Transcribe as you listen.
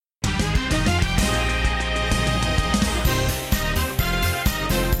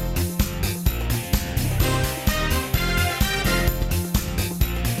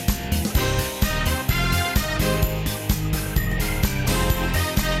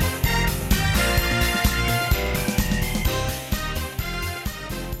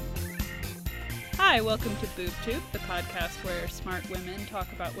Hi, welcome to BoobTube, the podcast where smart women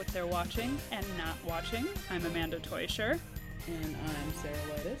talk about what they're watching and not watching. I'm Amanda Teuscher. And I'm Sarah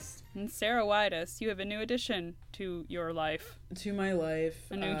Whitus. And Sarah Whitus, you have a new addition to your life. To my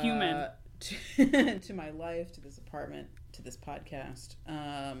life. A new human. To my life, to this apartment, to this podcast.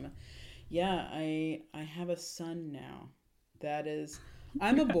 I have a son now. That is,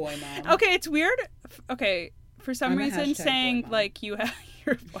 I'm a boy mom. Okay, it's weird. Okay, for some reason saying like you have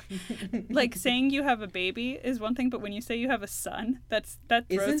like saying you have a baby is one thing, but when you say you have a son, that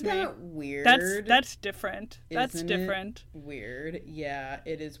throws me. Isn't that weird? That's different. That's different. Weird. Yeah,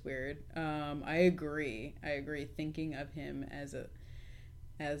 it is weird. I agree. Thinking of him as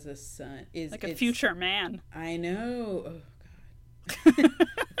a son is like a future man. I know. Oh God.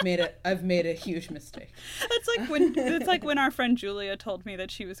 I've made a huge mistake. It's like when our friend Julia told me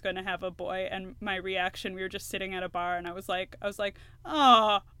that she was going to have a boy, and my reaction, we were just sitting at a bar, and I was like,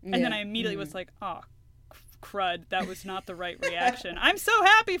 oh, and then I immediately was like, oh, crud, that was not the right reaction. I'm so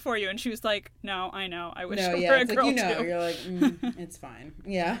happy for you, and she was like, no, I know, I wish I were a girl too. You're like, it's fine.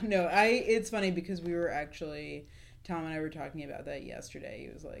 Yeah, no, it's funny because we were actually. Tom and I were talking about that yesterday.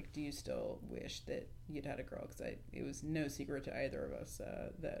 He was like, do you still wish that you'd had a girl? Because it was no secret to either of us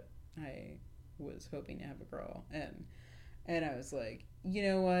that I was hoping to have a girl. And I was like, you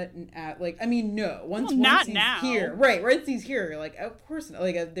know what? No. Once not he's now. Here. Right, once he's here, like, of course not.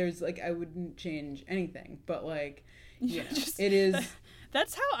 Like, there's, like, I wouldn't change anything. But, like, you know, it is...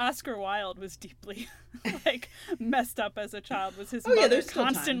 That's how Oscar Wilde was deeply, like, messed up as a child, was his mother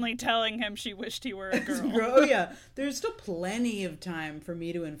constantly telling him she wished he were a girl. Oh, yeah. There's still plenty of time for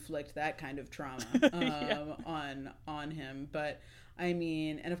me to inflict that kind of trauma on him. But, I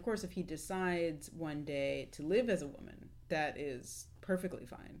mean, and of course, if he decides one day to live as a woman, that is perfectly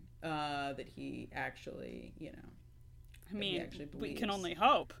fine. That he actually, you know. I mean, we can only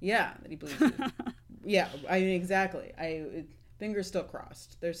hope. Yeah, that he believes it. Yeah, I mean, exactly. Fingers still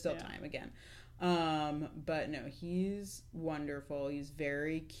crossed. There's still time again. But no, he's wonderful. He's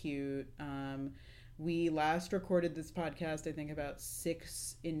very cute. We last recorded this podcast, I think about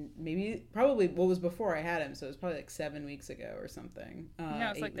probably what was before I had him. So it was probably like 7 weeks ago or something.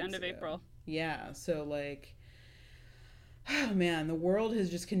 Yeah, it's like the end of April. Yeah. So like, oh man, the world has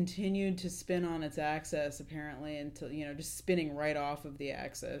just continued to spin on its axis apparently until, you know, just spinning right off of the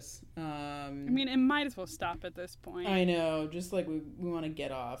axis. I mean, it might as well stop at this point. I know, just like we want to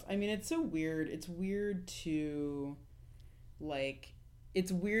get off. I mean, it's so weird. It's weird to, like,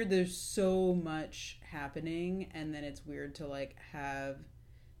 it's weird there's so much happening, and then it's weird to, like, have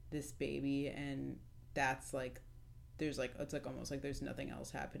this baby, and that's, like, there's, like, it's, like, almost like there's nothing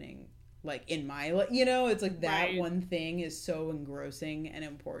else happening, like, in my life, you know? It's, like, that one thing is so engrossing and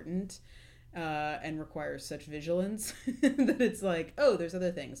important, and requires such vigilance that it's like, oh, there's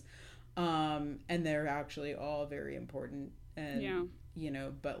other things. And they're actually all very important, and you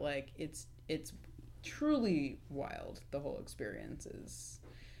know, but like it's truly wild. The whole experience is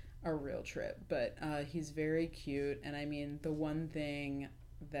a real trip, but he's very cute. And I mean, the one thing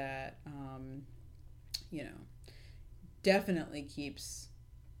that you know, definitely keeps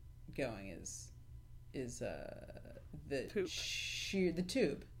going is the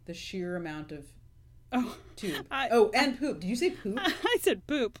sheer amount of tube. And poop. Did you say poop? I said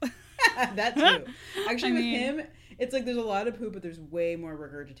poop. That too. Actually, with him, it's like there's a lot of poop, but there's way more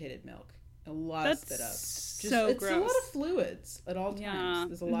regurgitated milk. A lot of spit up. It's gross. A lot of fluids at all times. Yeah.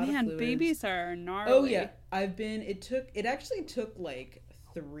 There's a lot of fluids. Babies are gnarly. Oh yeah, it actually took like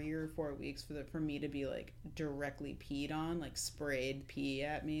 3 or 4 weeks for me to be like directly peed on, like sprayed pee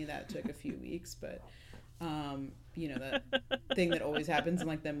at me. That took a few weeks, but you know, that thing that always happens in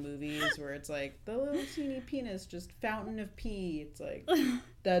like the movies where it's like the little teeny penis, just fountain of pee. It's like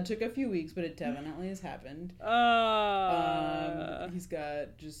that took a few weeks, but it definitely has happened. He's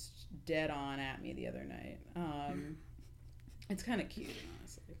got just dead on at me the other night. It's kind of cute,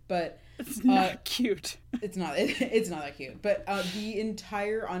 honestly, but it's not cute. It's not that cute. But the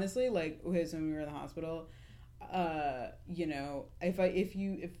entire, honestly, like when we were in the hospital, you know, if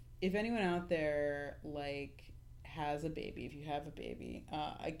anyone out there like has a baby, if you have a baby,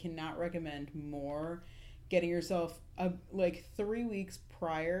 I cannot recommend more getting yourself like 3 weeks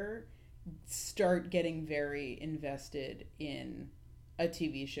prior, start getting very invested in a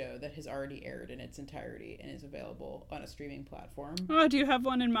TV show that has already aired in its entirety and is available on a streaming platform. Oh, do you have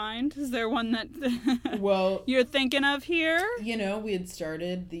one in mind? Is there one that well you're thinking of here? You know, we had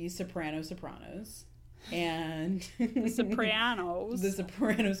started the Sopranos. And the Sopranos.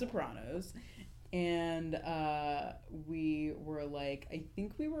 And we were like, I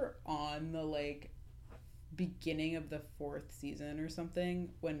think we were on the like beginning of the 4th season or something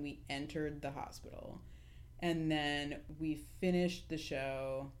when we entered the hospital. And then we finished the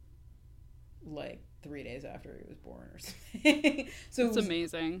show like 3 days after he was born or something. So it's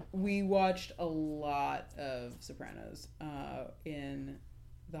amazing. We watched a lot of Sopranos in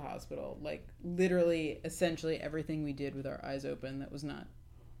the hospital. Like literally, essentially everything we did with our eyes open that was not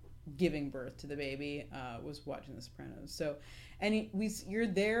giving birth to the baby was watching The Sopranos. So, and you're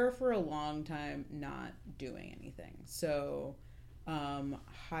there for a long time not doing anything. So,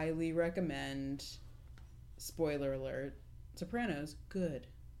 highly recommend. Spoiler alert: Sopranos, good.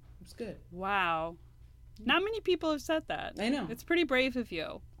 It's good. Wow. Not many people have said that. I know. It's pretty brave of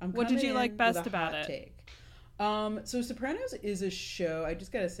you. What did you like best about it? Take. So Sopranos is a show, I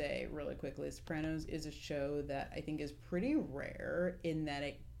just gotta say really quickly, Sopranos is a show that I think is pretty rare in that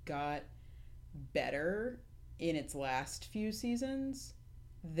it got better in its last few seasons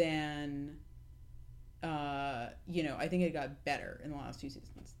than I think it got better in the last 2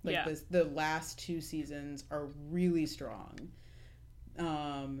 seasons. Like the last 2 seasons are really strong.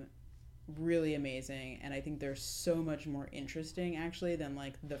 Really amazing, and I think they're so much more interesting actually than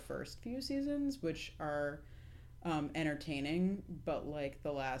like the first few seasons, which are entertaining, but like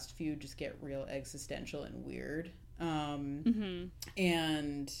the last few just get real existential and weird. And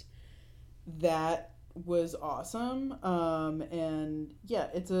that was awesome. And yeah,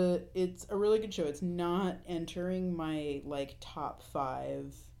 it's a really good show. It's not entering my like top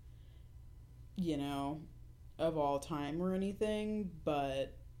 5 of all time or anything,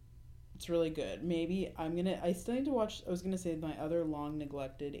 but it's really good. Maybe I still need to watch. I was gonna say my other long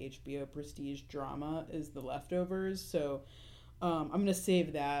neglected HBO prestige drama is The Leftovers, so I'm gonna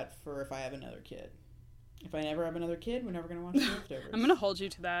save that for if I have another kid. If I never have another kid, we're never gonna watch The Leftovers. I'm gonna hold you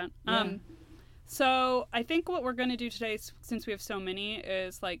to that. Yeah. So I think what we're gonna do today, since we have so many,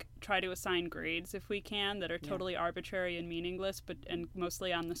 is like try to assign grades if we can that are totally arbitrary and meaningless, and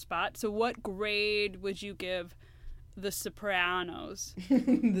mostly on the spot. So what grade would you give The Sopranos?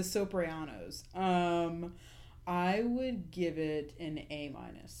 The Sopranos. I would give it an A-.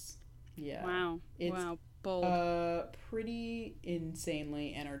 Yeah. Wow. It's bold. Pretty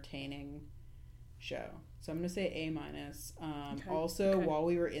insanely entertaining show. So I'm gonna say A-. Also, while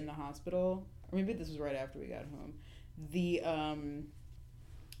we were in the hospital, or maybe this was right after we got home, the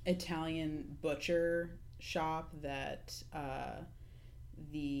Italian butcher shop that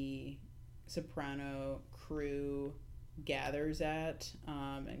the Soprano crew gathers at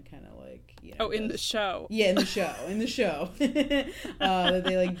and kind of like in the show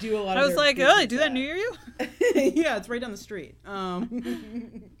they like do a lot of. I was like, oh, they do that near you? Yeah, it's right down the street.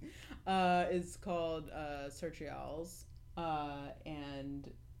 It's called Sertrials, and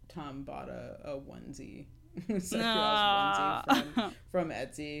Tom bought a onesie, Sertrials onesie from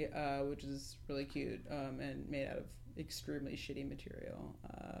Etsy, which is really cute and made out of extremely shitty material,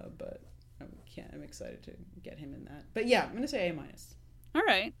 but I'm excited to get him in that. But yeah, I'm gonna say A-. All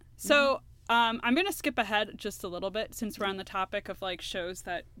right, so I'm gonna skip ahead just a little bit since we're on the topic of like shows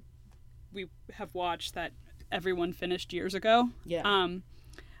that we have watched that everyone finished years ago.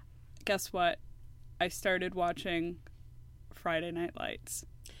 Guess what? I started watching Friday Night Lights.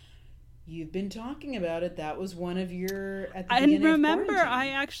 You've been talking about it. That was one of your at the and beginning remember, of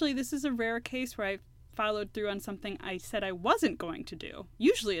quarantine. this is a rare case where I followed through on something I said I wasn't going to do.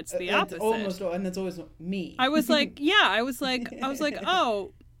 Usually it's the opposite. And that's always me. I was like,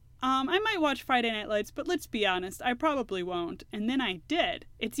 oh, I might watch Friday Night Lights, but let's be honest, I probably won't. And then I did.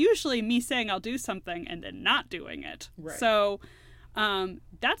 It's usually me saying I'll do something and then not doing it. Right. So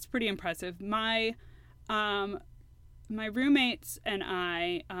that's pretty impressive. My roommates and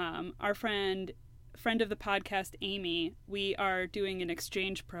I, our friend of the podcast, Amy, we are doing an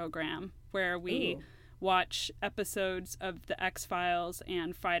exchange program where we watch episodes of The X-Files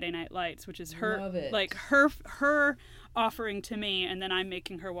and Friday Night Lights, which is her offering to me, and then I'm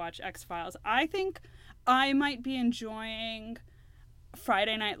making her watch X-Files. I think I might be enjoying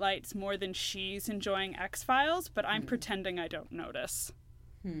Friday Night Lights more than she's enjoying X-Files, but I'm pretending I don't notice.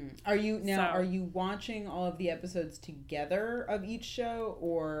 Are you watching all of the episodes together of each show,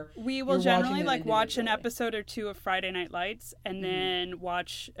 or we will generally like watch an episode or two of Friday Night Lights and then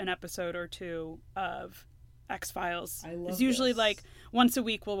watch an episode or two of X-Files? It's usually like once a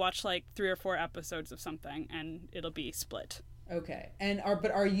week we'll watch like 3 or 4 episodes of something, and it'll be split. Okay.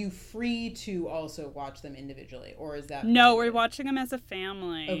 But are you free to also watch them individually, or is that... No, we're watching them as a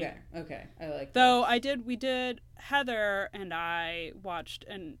family. Okay. I like that. Though we did, Heather and I watched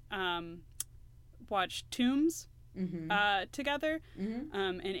Tombs. together.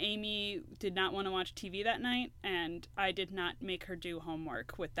 And Amy did not want to watch TV that night, and I did not make her do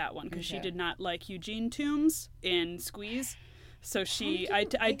homework with that one because she did not like Eugene Toombs in Squeeze. So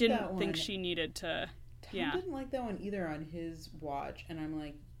I didn't think she needed to. Tom didn't like that one either on his watch, and I'm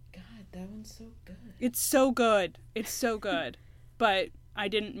like, God, that one's so good. It's so good. It's so good. But I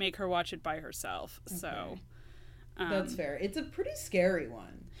didn't make her watch it by herself, so... That's fair. It's a pretty scary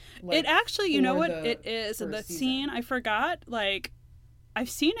one. Like, it actually, you know what it is? The scene, I forgot, like, I've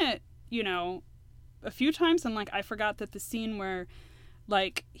seen it, you know, a few times, and, like, I forgot that the scene where,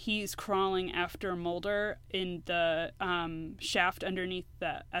 like, he's crawling after Mulder in the shaft underneath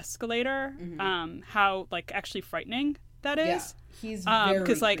the escalator, how, like, actually frightening that is. Yeah. He's very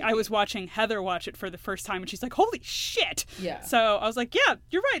because like creepy. I was watching Heather watch it for the first time and she's like, holy shit. Yeah. So I was like, yeah,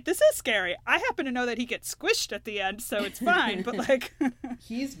 you're right, this is scary. I happen to know that he gets squished at the end, so it's fine. But like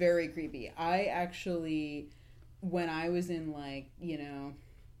he's very creepy. I actually, when I was in like, you know,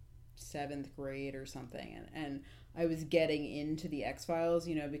 7th grade or something, and I was getting into the X-Files,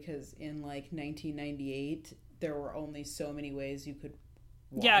 you know, because in like 1998 there were only so many ways you could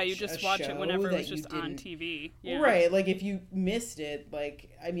you just watch it whenever it was just on TV. Yeah. Right, like if you missed it, like,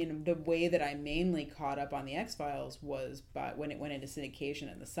 I mean, the way that I mainly caught up on the X-Files was when it went into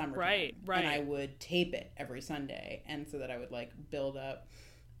syndication in the summer. Right. And I would tape it every Sunday, and so that I would like build up.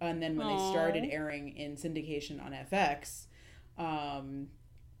 And then when they started airing in syndication on FX,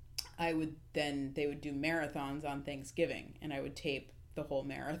 they would do marathons on Thanksgiving, and I would tape the whole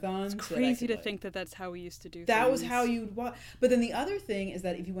marathon. It's crazy to think that that's how we used to do that things. Was how you'd watch. But then the other thing is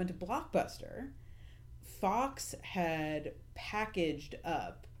that if you went to Blockbuster, Fox had packaged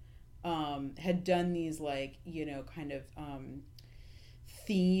up, had done these like, you know, kind of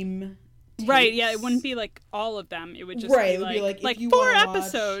theme tapes. Right, yeah, it wouldn't be like all of them. It would just be like if you 4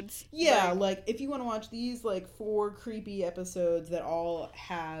 episodes. Yeah, like if you want to watch these like 4 creepy episodes that all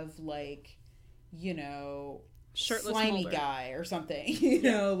have like, you know, shirtless slimy Mulder guy or something, you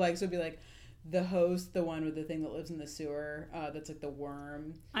know, like, so it'd be like the host, the one with the thing that lives in the sewer, that's like the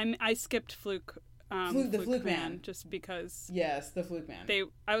worm. I skipped Fluke Man just because. Yes, the Fluke Man.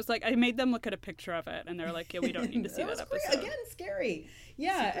 I was like, I made them look at a picture of it, and they're like, yeah, we don't need to see that episode. Again, scary.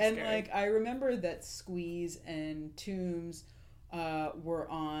 Yeah, super and scary. like I remember that Squeeze and Toombs were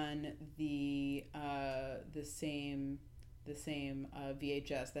on the same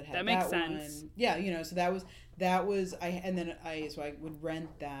VHS that had that makes one. sense. Yeah, you know, so that was I would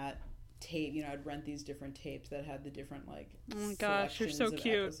rent that tape, you know, I'd rent these different tapes that had the different like oh my gosh, you're so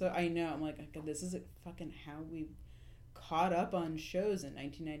cute. So I know, I'm like, God, this is fucking how we caught up on shows in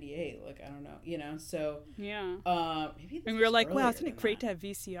 1998. Like, I don't know, you know, so yeah. Maybe and we were like, wow, isn't it great to have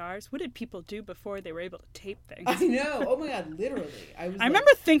VCRs? What did people do before they were able to tape things? I know. Oh my God, literally. I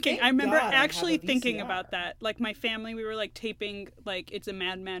remember actually thinking about that. Like my family, we were like taping like It's a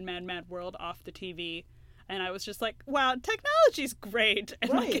Mad World off the TV. And I was just like, wow, technology's great.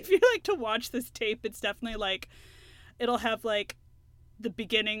 And like, if you like to watch this tape, it's definitely like, it'll have like the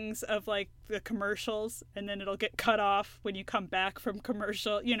beginnings of like the commercials, and then it'll get cut off when you come back from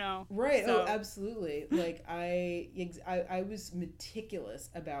commercial, you know. Right. So. Oh, absolutely. Like I was meticulous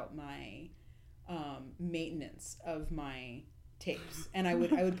about my maintenance of my tapes, and I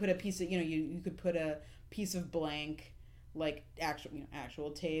would put a piece of, you know, you could put a piece of blank, like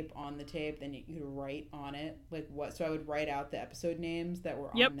actual tape on the tape, then you could write on it like what. So I would write out the episode names that were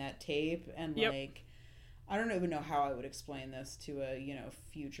on that tape, and like I don't even know how I would explain this to a, you know,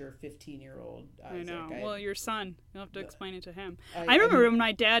 future 15-year-old Isaac. I know. Well, your son, you'll have to explain it to him. I remember when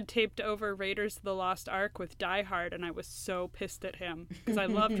my dad taped over Raiders of the Lost Ark with Die Hard, and I was so pissed at him because I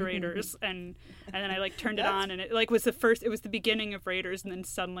loved Raiders, and then I like turned it on, and it like was it was the beginning of Raiders, and then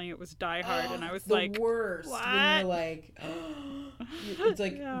suddenly it was Die Hard, and I was like, the worst. What? When you're like, it's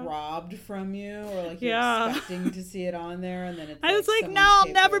like robbed from you, or like you're expecting to see it on there, and then it's. I was like, no,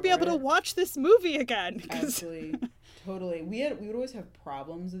 I'll never be able to watch this movie again. Absolutely, totally. We would always have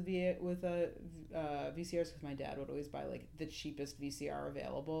problems with VCRs because my dad would always buy like the cheapest VCR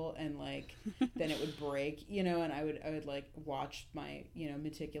available, and like then it would break, you know, and I would like watch my, you know,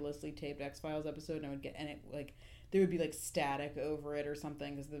 meticulously taped X-Files episode, and I would and it like there would be like static over it or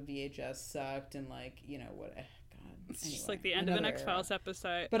something because the VHS sucked, and like, you know what. It's just like the end of an X-Files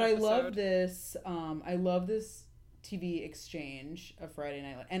episode. But I love this. I love this TV exchange of Friday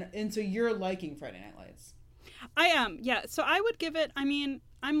Night Lights. And so you're liking Friday Night Lights. I am, yeah. So I would give it, I mean,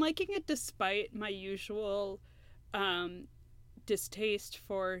 I'm liking it despite my usual distaste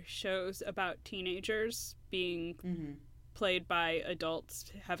for shows about teenagers being played by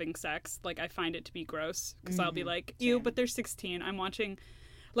adults having sex. Like, I find it to be gross because I'll be like, ew, but they're 16. I'm watching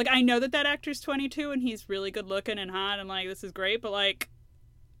like, I know that actor's 22 and he's really good looking and hot and, like, this is great, but, like,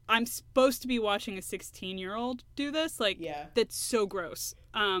 I'm supposed to be watching a 16-year-old do this. Like, that's so gross.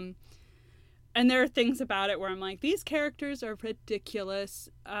 And there are things about it where I'm like, these characters are ridiculous.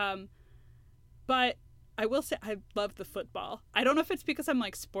 But I will say I love the football. I don't know if it's because I'm,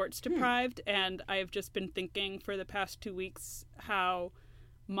 like, sports deprived and I've just been thinking for the past 2 weeks how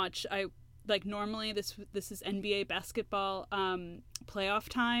much I... Like, normally this is NBA basketball playoff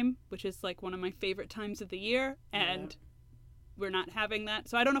time, which is, like, one of my favorite times of the year, and we're not having that.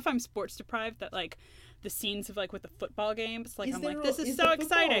 So I don't know if I'm sports deprived, that, like, the scenes of, like, with the football games, like, I'm like, this is so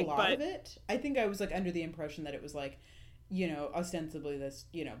exciting. But of it? I think I was, like, under the impression that it was, like, you know, ostensibly this,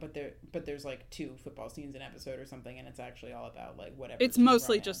 you know, but there's, like, 2 football scenes an episode or something, and it's actually all about, like, whatever. It's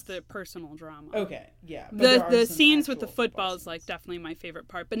mostly just the personal drama. Okay, yeah. The scenes with the football is, like, definitely my favorite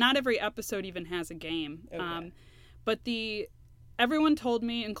part, but not every episode even has a game. Okay. But everyone told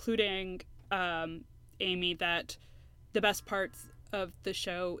me, including Amy, that the best parts of the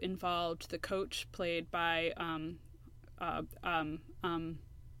show involved the coach, played by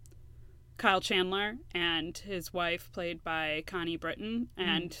Kyle Chandler, and his wife, played by Connie Britton,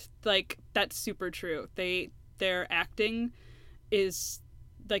 and like, that's super true. Their acting is,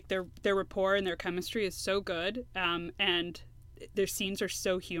 like, their rapport and their chemistry is so good, and their scenes are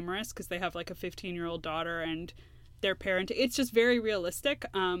so humorous because they have, like, a 15-year-old daughter and their parent. It's just very realistic.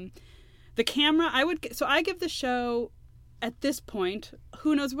 The camera, I give the show, at this point,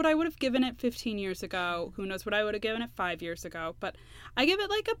 who knows what I would have given it 15 years ago, who knows what I would have given it 5 years ago, but I give it,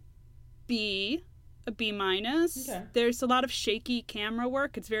 like, a B minus. Okay. There's a lot of shaky camera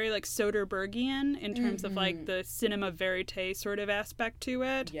work. It's very, like, Soderberghian in terms of, like, the cinema verite sort of aspect to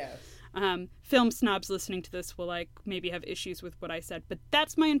it. Yes. Film snobs listening to this will, like, maybe have issues with what I said, but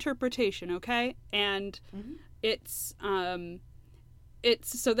that's my interpretation, okay? And it's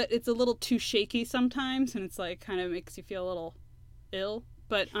so that it's a little too shaky sometimes, and it's, like, kind of makes you feel a little ill,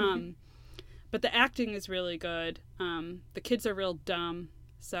 but the acting is really good. The kids are real dumb,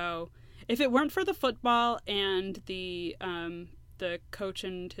 so if it weren't for the football and the coach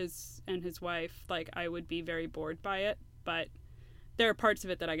and his wife, like, I would be very bored by it, but there are parts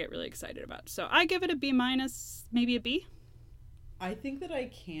of it that I get really excited about. So I give it a B minus, maybe a B. I think that I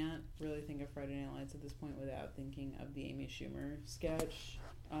can't really think of Friday Night Lights at this point without thinking of the Amy Schumer sketch.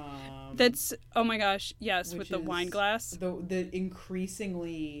 That's, oh my gosh, yes, with the wine glass. The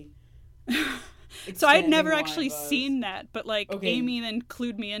increasingly... So I'd never actually seen that, but, like, okay. Amy then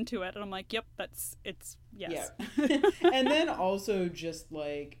clued me into it, and I'm like, yep, it's yes. Yeah. And then also just,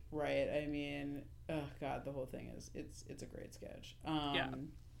 like, right, I mean, oh god, the whole thing is, it's a great sketch. Yeah.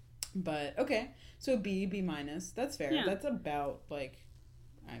 But, okay, so B minus, that's fair. Yeah. That's about, like,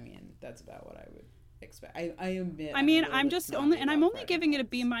 I mean, that's about what I would expect. I admit. I mean, I'm just only, and I'm only giving it a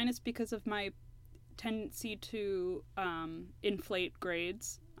B minus because of my tendency to inflate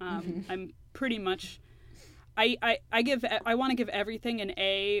grades. I'm pretty much, I want to give everything an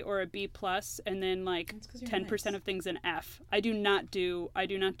A or a B plus, and then, like, 10% nice. Of things an F. I do not do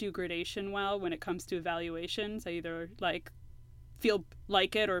gradation well when it comes to evaluations. I either, like, feel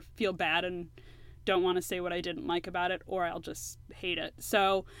like it or feel bad and don't want to say what I didn't like about it, or I'll just hate it.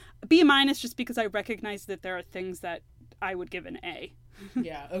 So B minus, just because I recognize that there are things that I would give an A.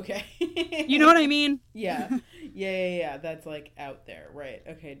 Yeah, okay. You know what I mean? Yeah. That's, like, out there, right?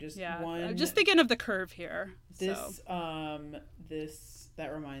 Okay, just one. I'm just thinking of the curve here. That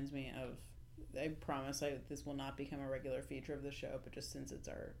reminds me of. I promise this will not become a regular feature of the show, but just since it's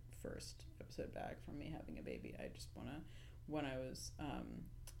our first episode back from me having a baby, I just want to. When I was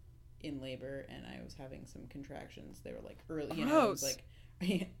in labor and I was having some contractions, they were, like, early. You know, it was like,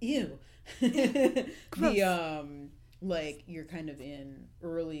 ew. Like, you're kind of in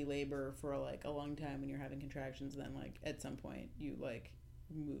early labor for, like, a long time when you're having contractions, and then, like, at some point you, like,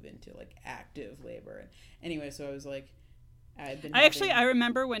 move into, like, active labor. And anyway, so I was like, I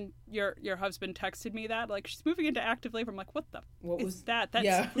remember when your husband texted me that, like, she's moving into active labor. I'm like, what was that?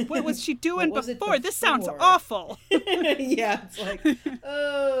 What was she doing before? This sounds awful. Yeah, it's like,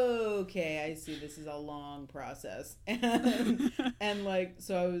 okay, I see. This is a long process, and like,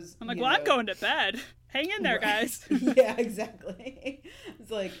 so I'm like, I'm going to bed. Hang in there, guys. Yeah, exactly.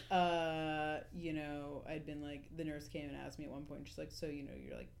 It's like, I'd been, like, the nurse came and asked me at one point. She's like, so,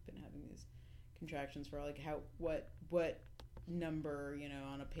 you're, like, been having these contractions for, like, what number,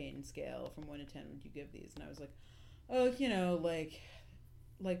 on a pain scale from 1 to 10 would you give these? And I was like,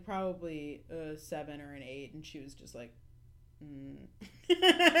 like probably a 7 or an 8. And she was just like,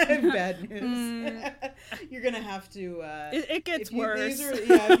 Bad news. You're gonna have to. It gets worse.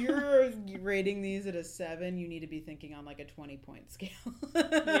 If you're rating these at a 7, you need to be thinking on like a 20-point scale.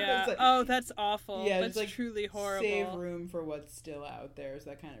 Yeah. Like, oh, that's awful. Yeah, that's like, truly horrible. Save room for what's still out there. So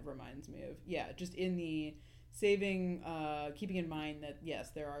that kind of reminds me of just in the saving, keeping in mind that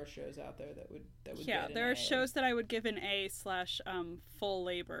yes, there are shows out there that would yeah, get there an are A. shows that I would give an A / full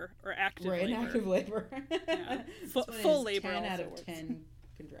labor or active labor. Right, active labor. Yeah. Full labor. 10 out also of works. 10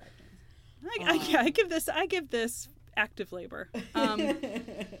 contractions. I give this active labor.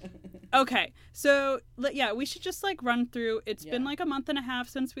 Okay, so yeah, we should just like run through. It's been like a month and a half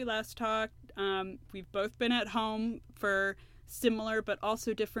since we last talked. We've both been at home for similar but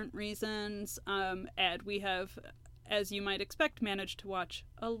also different reasons. And we have, as you might expect, managed to watch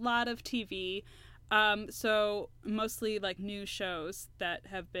a lot of TV. So mostly like new shows that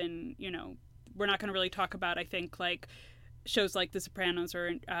have been, we're not going to really talk about, I think, like shows like The Sopranos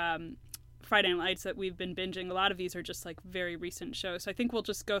or Friday Night Lights that we've been binging. A lot of these are just like very recent shows. So I think we'll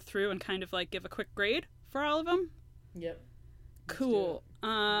just go through and kind of like give a quick grade for all of them. Yep. Cool.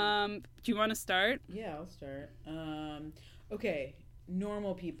 Do you want to start? Yeah, I'll start. Okay.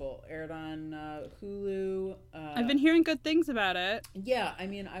 Normal People aired on Hulu. I've been hearing good things about it. Yeah, I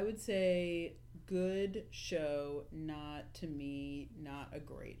mean, I would say good show, not a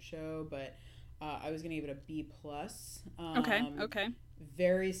great show, but I was gonna give it a B+. Okay.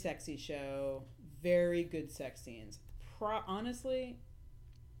 Very sexy show, very good sex scenes. Honestly,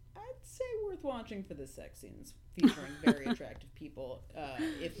 I'd say worth watching for the sex scenes featuring very attractive people.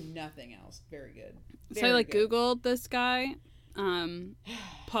 If nothing else, very good. So I Googled this guy,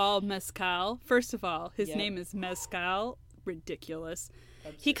 Paul Mescal. First of all, his name is Mescal. Ridiculous.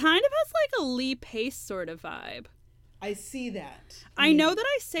 Absurd. He kind of has like a Lee Pace sort of vibe. I see that. I know that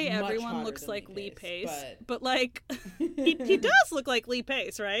I say everyone looks like Lee Pace, but like he does look like Lee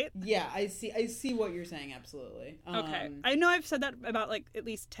Pace, right? Yeah, I see what you're saying. Absolutely. Okay, I know I've said that about like at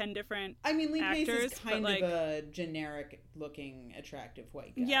least 10 different. I mean, Lee actors, Pace is kind of a generic-looking, attractive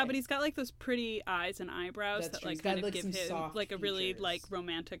white guy. Yeah, but he's got like those pretty eyes and eyebrows that like kind of give him like a really features. Like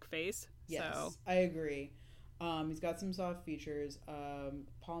romantic face. Yes, so. I agree. He's got some soft features.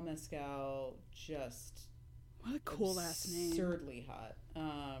 Paul Mescal just. What a cool ass name. Absurdly hot.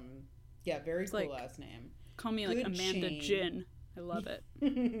 Yeah, very cool ass name. Call me like Amanda Jin. I love it.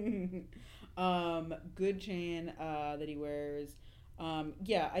 Good chain that he wears.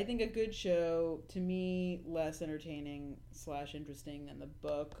 Yeah, I think a good show. To me, less entertaining / interesting than the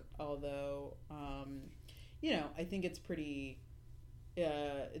book. Although, I think it's pretty.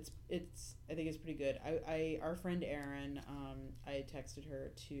 It's. I think it's pretty good. Our friend Erin. I texted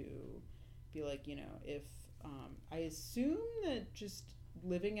her to be like, if. I assume that just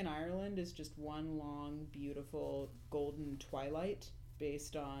living in Ireland is just one long, beautiful, golden twilight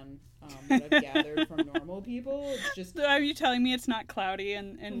based on what I've gathered from Normal People. It's just. So are you telling me it's not cloudy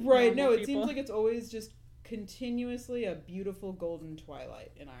and right? No, it people? seems like it's always just continuously a beautiful golden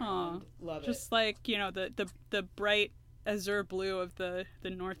twilight in Ireland. Love just it. Just like the bright azure blue of the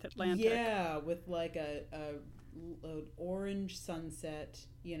North Atlantic. Yeah, with like a orange sunset,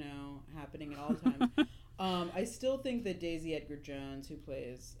 happening at all times. I still think that Daisy Edgar-Jones, who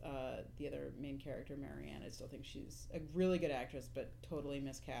plays the other main character, Marianne, I still think she's a really good actress, but totally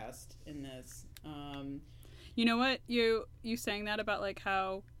miscast in this. You know what? You saying that about like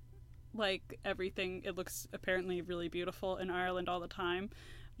how like everything, it looks apparently really beautiful in Ireland all the time,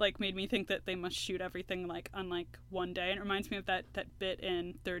 like made me think that they must shoot everything like on like one day. And it reminds me of that bit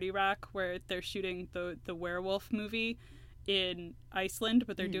in 30 Rock where they're shooting the werewolf movie in Iceland,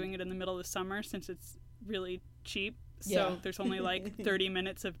 but they're doing it in the middle of the summer since it's really cheap, so there's only like 30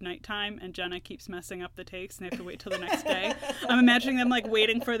 minutes of nighttime, and Jenna keeps messing up the takes and they have to wait till the next day. I'm imagining them like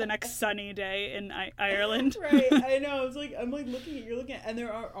waiting for the next sunny day in Ireland. Right, I know. I'm like looking at, and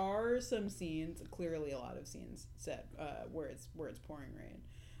there are some scenes, clearly a lot of scenes set where it's pouring rain,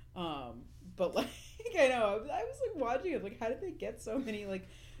 but like I know I was like watching it like, how did they get so many like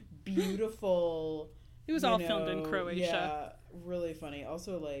beautiful. It was all filmed in Croatia. Yeah, really funny.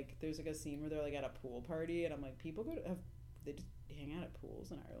 Also, like, there's like a scene where they're like at a pool party, and I'm like, people they just hang out at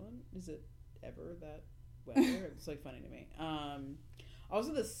pools in Ireland? Is it ever that weather? It's like funny to me.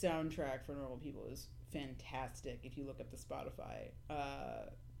 Also, the soundtrack for Normal People is fantastic. If you look up the Spotify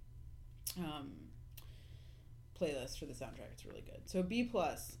playlist for the soundtrack, it's really good. So B+. B+.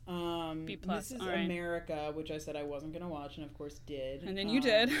 This is America, which I said I wasn't gonna watch, and of course did. And then you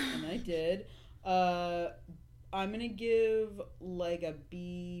did. And I did. I'm gonna give like a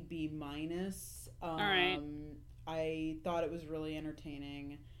B-. All right. I thought it was really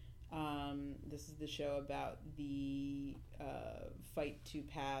entertaining. This is the show about the fight to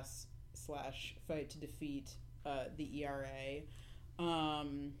pass / fight to defeat the ERA,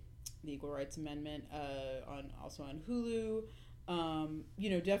 the Equal Rights Amendment, also on Hulu.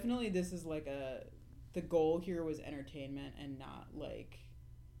 Definitely this is like the goal here was entertainment and not like,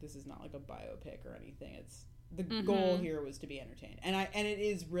 this is not like a biopic or anything. It's the goal here was to be entertained, and it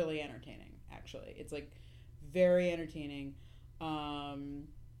is really entertaining. Actually, it's like very entertaining.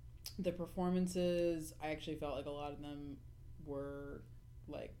 The performances, I actually felt like a lot of them were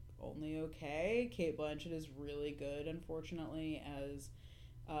like only okay. Cate Blanchett is really good, unfortunately, as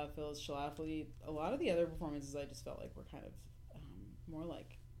Phyllis Schlafly. A lot of the other performances I just felt like were kind of more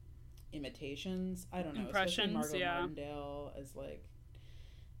like imitations. I don't know. Impressions, Especially Margot yeah. Martindale as like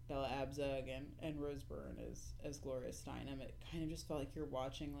Bella Abzug and Rose Byrne as Gloria Steinem. It kind of just felt like you're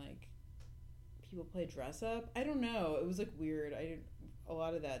watching like people play dress up. I don't know. It was like weird. A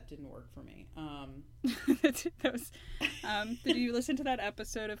lot of that didn't work for me. Did you listen to that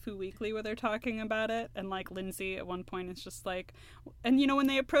episode of Who Weekly where they're talking about it? And like Lindsay at one point is just like, and when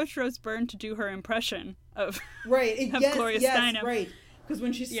they approached Rose Byrne to do her impression of right, of Gloria Steinem, right? Because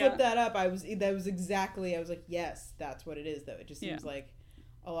when she slipped that up, I was like, yes, that's what it is. Though it just seems like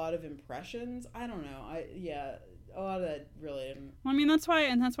a lot of impressions. I don't know. A lot of that really didn't. Well, I mean, that's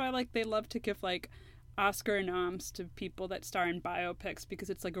why like they love to give like Oscar noms to people that star in biopics, because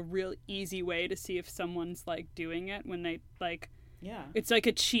it's like a real easy way to see if someone's like doing it when they like. Yeah. It's like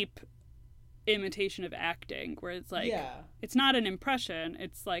a cheap imitation of acting where it's like it's not an impression,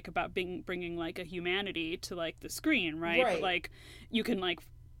 it's like about bringing like a humanity to like the screen, right? But, like you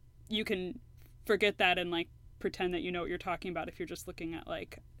can forget that and like pretend that you know what you're talking about if you're just looking at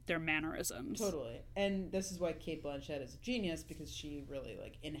like their mannerisms. Totally. And this is why Cate Blanchett is a genius, because she really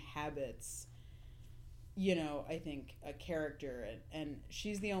like inhabits, I think a character, and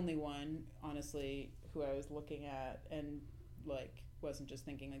she's the only one, honestly, who I was looking at and like wasn't just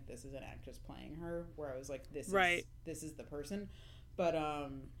thinking like this is an actress playing her, where I was like this is the person. But I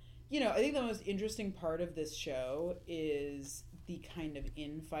think the most interesting part of this show is the kind of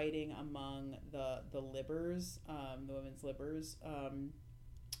infighting among the libbers, the women's libbers,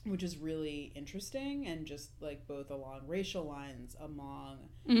 which is really interesting, and just like both along racial lines, among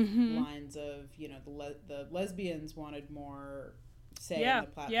lines of the lesbians wanted more say in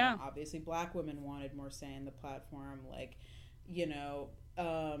the platform. Obviously black women wanted more say in the platform, like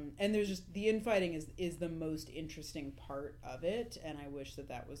and there's just the infighting is the most interesting part of it, and I wish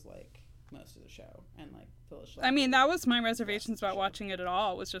that was like most of the show. And like Phyllis Schlafly, I mean, that was my reservations about watching it at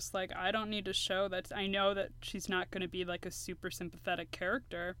all. It was just like, I don't need a show that I know that she's not going to be like a super sympathetic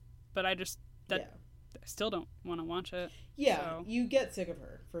character, but I still don't want to watch it. Yeah, so. You get sick of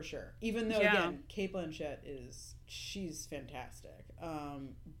her for sure. Even though again, Cate Blanchett she's fantastic.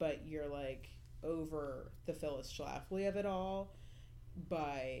 But you're like over the Phyllis Schlafly of it all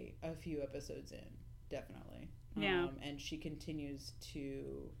by a few episodes in, definitely. Yeah. And she continues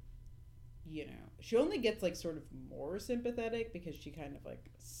to, she only gets like sort of more sympathetic because she kind of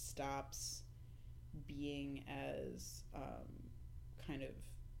like stops being as kind of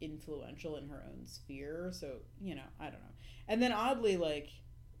influential in her own sphere. So, I don't know. And then oddly, like,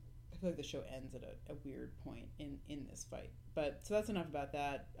 I feel like the show ends at a weird point in this fight. But so that's enough about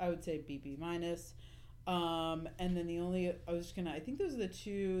that. I would say B minus. And then I think those are the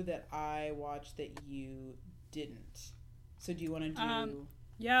two that I watched that you didn't. So do you want to do?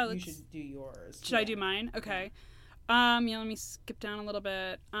 You should do yours. Should I do mine? Okay. Let me skip down a little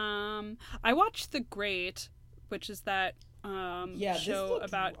bit. I watched The Great, which is that show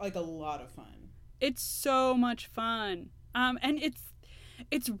about like a lot of fun. It's so much fun. And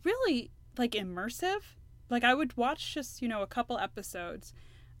it's really like immersive. Like I would watch just, a couple episodes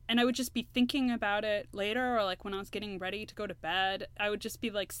and I would just be thinking about it later, or like when I was getting ready to go to bed, I would just be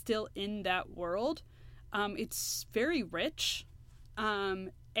like still in that world. It's very rich.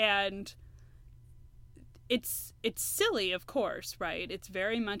 And it's silly, of course, right? It's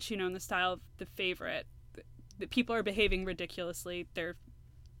very much, in the style of The Favorite. The people are behaving ridiculously. They're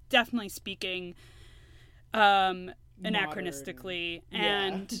definitely speaking anachronistically,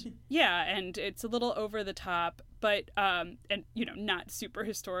 and and it's a little over the top, but and not super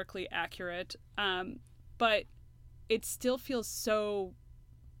historically accurate, but it still feels so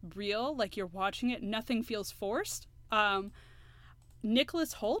real, like you're watching it. Nothing feels forced.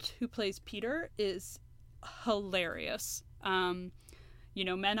 Nicholas Hoult, who plays Peter, is hilarious.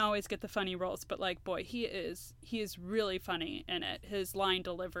 Men always get the funny roles, but like, boy, he is really funny in it. His line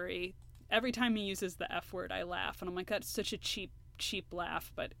delivery, every time he uses the F word, I laugh, and I'm like, that's such a cheap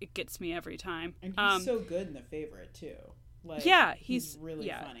laugh, but it gets me every time. And he's so good in The Favorite too. Like, yeah, he's really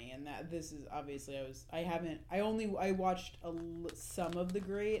funny, and that this is obviously I watched some of The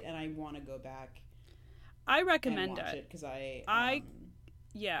Great, and I want to go back. I recommend and watch it because I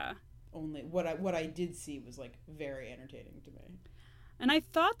yeah. only what I did see was like very entertaining to me. And I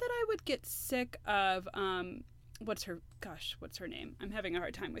thought that I would get sick of what's her name? I'm having a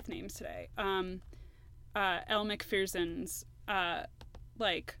hard time with names today. Elle Macpherson's not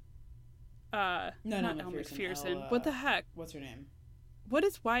Elle Macpherson. What the heck? What's her name? What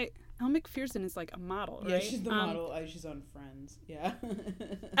is why Elle Macpherson is like a model, right? Yeah, she's the model. She's on Friends. Yeah.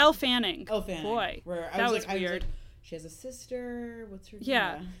 Elle Fanning. Elle Fanning. Boy, where that was weird. She has a sister. What's her name?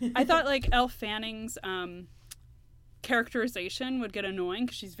 Yeah. I thought like Elle Fanning's characterization would get annoying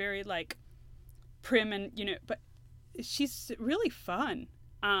because she's very like prim and but she's really fun.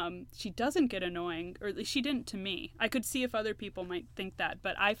 She doesn't get annoying, or at least she didn't to me. I could see if other people might think that,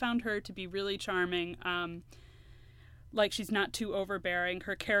 but I found her to be really charming. Like she's not too overbearing.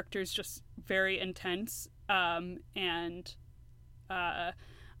 Her character's just very intense, and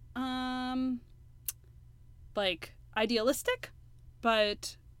like idealistic,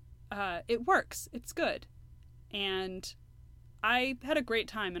 but it works. It's good, and I had a great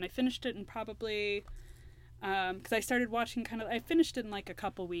time, and I finished it in probably. Because I started watching I finished it in like a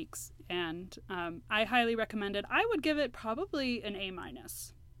couple weeks, and I highly recommend it. I would give it probably an A-.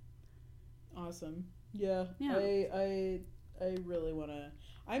 Awesome. Yeah. I really want to.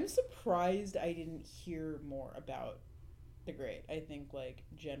 I'm surprised I didn't hear more about The Great. I think like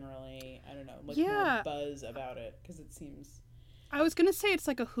generally, I don't know, like more buzz about it because it seems. I was gonna say it's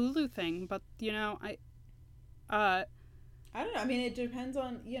like a Hulu thing, but I don't know. I mean, it depends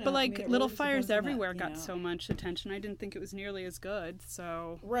on, But, like, Little Fires Everywhere got so much attention. I didn't think it was nearly as good,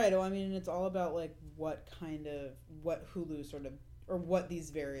 so... Right. Well, I mean, it's all about, like, what Hulu sort of... Or what these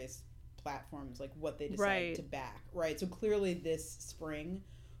various platforms, like, what they decide to back. Right. So, clearly this spring,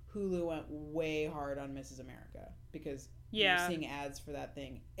 Hulu went way hard on Mrs. America. Because you're seeing ads for that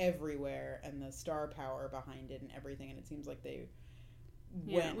thing everywhere, and the star power behind it and everything, and it seems like they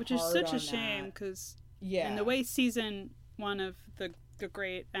went which is such a shame, because... Yeah. And the way season... one of the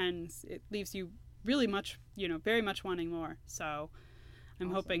Great ends, it leaves you really much, very much wanting more. So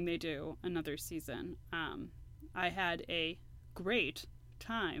I'm hoping they do another season. I had a great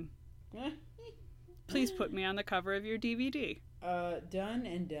time. Please put me on the cover of your DVD. Done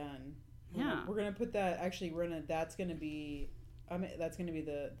and done. Yeah. We're going to put that, actually, that's going to be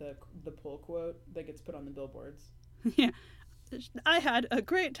the pull quote that gets put on the billboards. Yeah. I had a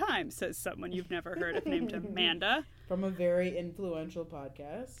great time, says someone you've never heard of named Amanda. From a very influential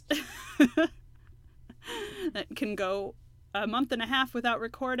podcast. That can go a month and a half without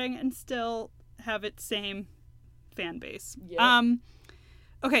recording and still have its same fan base. Yep.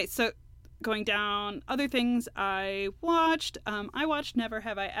 Okay, so going down other things I watched Never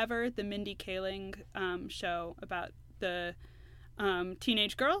Have I Ever, the Mindy Kaling show about the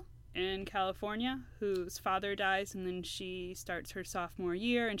teenage girl in California whose father dies, and then she starts her sophomore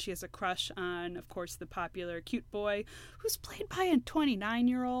year, and she has a crush on, of course, the popular cute boy who's played by a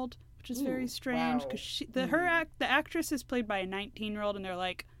 29-year-old, which is very strange because the actress is played by a 19-year-old, and they're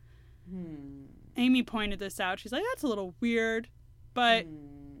like, Amy pointed this out. She's like, that's a little weird, but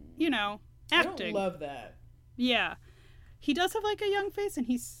acting. I don't love that. Yeah, he does have like a young face, and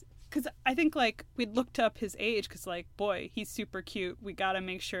because I think, like, we'd looked up his age because, like, boy, he's super cute. We got to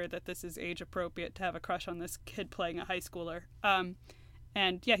make sure that this is age appropriate to have a crush on this kid playing a high schooler.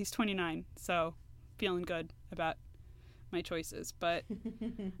 And, yeah, he's 29, so feeling good about my choices. But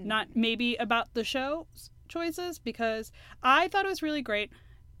not maybe about the show's choices, because I thought it was really great.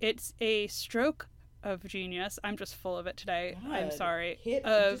 It's a stroke of genius. I'm just full of it today. God, I'm sorry. Just keep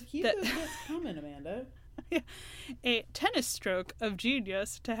those hits coming, Amanda. A tennis stroke of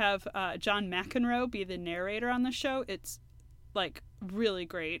genius to have John McEnroe be the narrator on the show. It's like really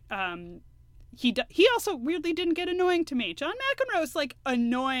great. He also weirdly didn't get annoying to me. John McEnroe's like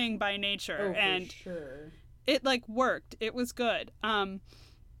annoying by nature, and sure. It like worked. It was good.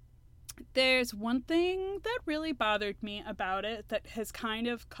 There's one thing that really bothered me about it that has kind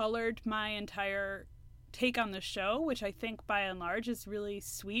of colored my entire take on the show, which I think by and large is really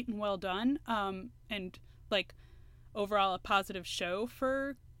sweet and well done. And like overall a positive show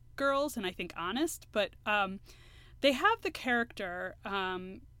for girls, and I think honest, but they have the character,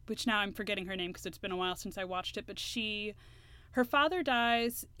 which now I'm forgetting her name because it's been a while since I watched it, but her father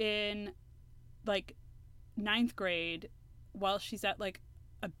dies in like 9th grade while she's at like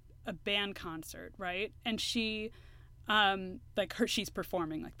a band concert, right? And she's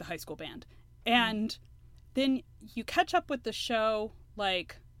performing like the high school band, and then you catch up with the show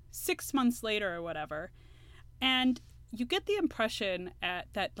like 6 months later or whatever, and you get the impression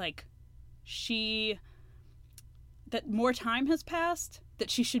that like that more time has passed, that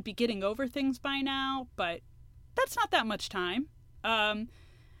she should be getting over things by now, but that's not that much time.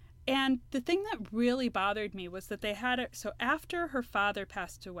 And the thing that really bothered me was that they had it. So after her father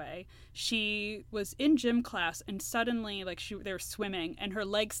passed away, she was in gym class and suddenly, like, they were swimming and her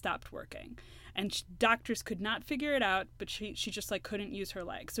legs stopped working. And doctors could not figure it out, but she just, like, couldn't use her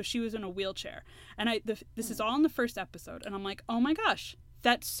legs. So she was in a wheelchair. And this is all in the first episode. And I'm like, oh my gosh,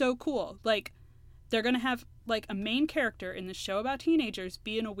 that's so cool. Like, they're going to have, like, a main character in this show about teenagers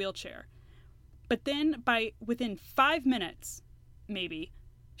be in a wheelchair. But then within 5 minutes, maybe,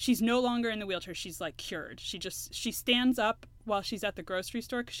 she's no longer in the wheelchair. She's, like, cured. She stands up while she's at the grocery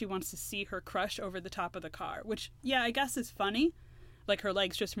store because she wants to see her crush over the top of the car, which, yeah, I guess is funny. Like, her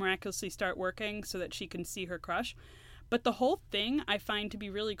legs just miraculously start working so that she can see her crush. But the whole thing I find to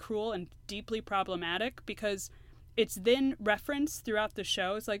be really cruel and deeply problematic because it's then referenced throughout the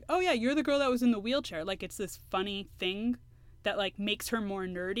show. It's like, oh yeah, you're the girl that was in the wheelchair. Like, it's this funny thing that, like, makes her more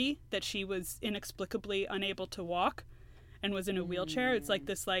nerdy, that she was inexplicably unable to walk and was in a wheelchair. It's like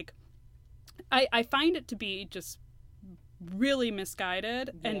this, like, I find it to be just really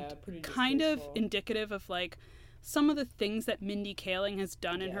misguided and kind of indicative of, like, some of the things that Mindy Kaling has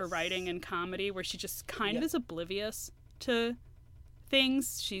done in her writing and comedy, where she just kind of is oblivious to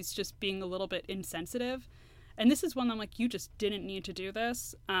things. She's just being a little bit insensitive. And this is one I'm like, you just didn't need to do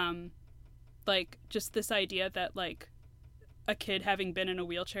this. Like, just this idea that, like, a kid having been in a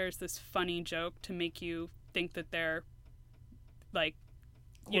wheelchair is this funny joke to make you think that they're, like,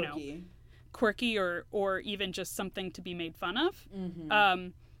 you know, quirky or even just something to be made fun of,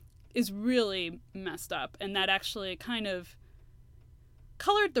 is really messed up. And that actually kind of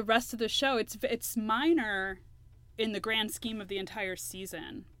colored the rest of the show. It's minor in the grand scheme of the entire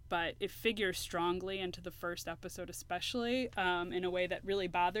season, but it figures strongly into the first episode especially, in a way that really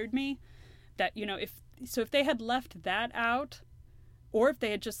bothered me. That, you know, if they had left that out, or if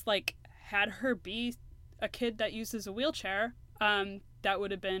they had just, like, had her be a kid that uses a wheelchair, that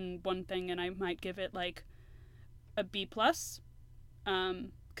would have been one thing, and I might give it, like, a B+. Because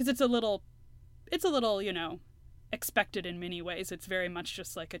it's a little, you know, expected in many ways. It's very much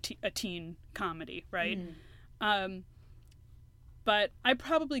just like a teen comedy, right? But I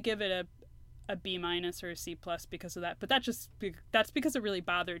probably give it a B- or a C+ because of that. But that's because it really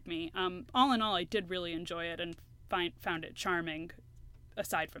bothered me. All in all, I did really enjoy it and found it charming.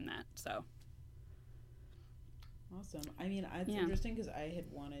 Aside from that, so awesome. I mean, it's interesting because I'd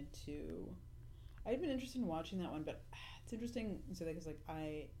been interested in watching that one, but it's interesting so because, like,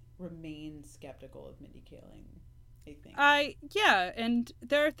 I remain skeptical of Mindy Kaling. I think. And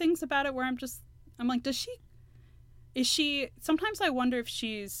there are things about it where I'm like, is she? Sometimes I wonder if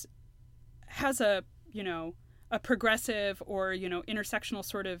has a, you know, a progressive or, you know, intersectional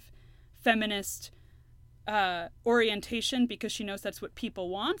sort of feminist orientation because she knows that's what people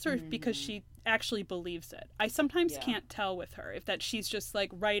want, or because she actually believes it. I sometimes can't tell with her if that she's just, like,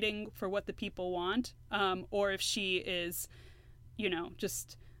 writing for what the people want, or if she is, you know,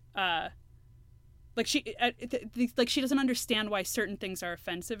 just like she doesn't understand why certain things are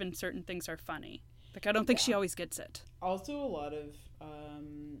offensive and certain things are funny. Like, I don't think she always gets it. Also, a lot of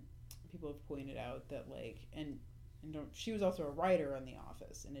people have pointed out that, like, she was also a writer on The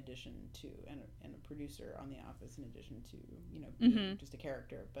Office in addition to, and a producer on The Office in addition to, you know, being just a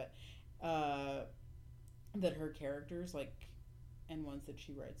character. But that her characters, like, and ones that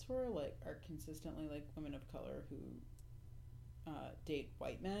she writes for, like, are consistently, like, women of color who date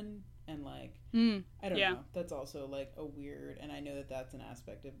white men. And, like, I don't know. That's also, like, a weird, and I know that that's an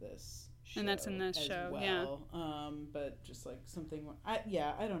aspect of this show. And that's in this show, well. But just, like, something, I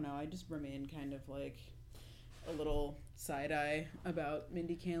don't know. I just remain kind of, like, a little side-eye about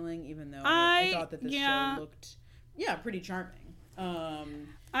Mindy Kaling, even though I thought that this show looked, pretty charming. I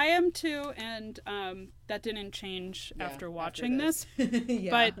am too, and that didn't change after watching this.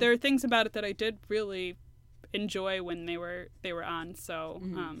 But there are things about it that I did really enjoy when they were on. So,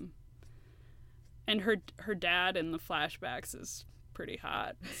 and her dad in the flashbacks is pretty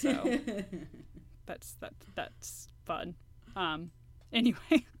hot. So that's fun.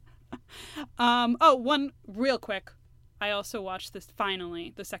 Anyway. One real quick. I also watched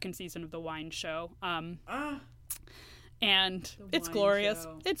finally the second season of The Wine Show. And it's glorious.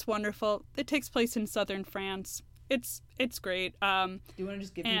 Show. It's wonderful. It takes place in southern France. It's great. Do you want to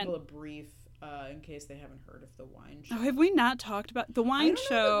just give people a brief in case they haven't heard of The Wine Show? Oh, have we not talked about The Wine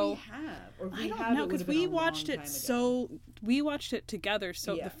Show? I don't know, because we watched it we watched it together.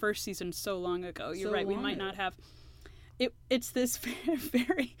 So the first season so long ago. You're right. We might not have. It's this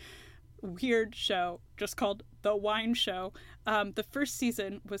very weird show just called The Wine Show. The first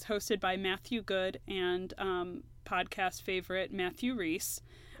season was hosted by Matthew Good and podcast favorite Matthew Rhys.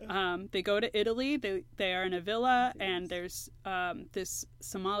 They go to Italy. They are in a villa, and there's this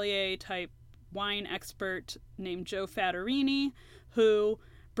sommelier type wine expert named Joe Fattorini who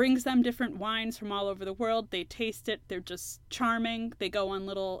brings them different wines from all over the world. They taste it. They're just charming. They go on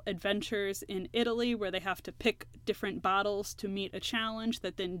little adventures in Italy where they have to pick different bottles to meet a challenge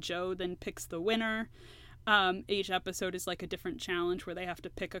that then Joe then picks the winner. Each episode is like a different challenge where they have to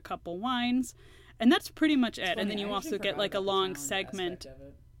pick a couple wines. And that's pretty much it. And then you also get like a long segment.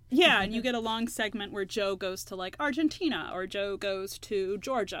 Yeah, and you get a long segment where Joe goes to like Argentina or Joe goes to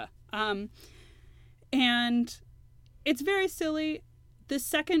Georgia. And it's very silly. The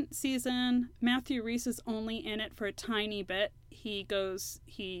second season, Matthew Rhys is only in it for a tiny bit. He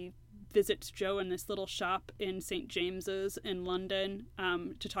visits Joe in this little shop in St. James's in London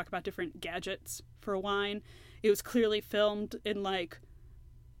to talk about different gadgets for wine. It was clearly filmed in like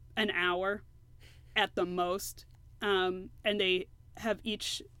an hour at the most. And they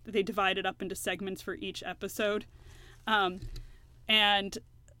divide it up into segments for each episode. And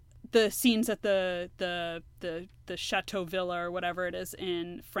the scenes at the Chateau Villa or whatever it is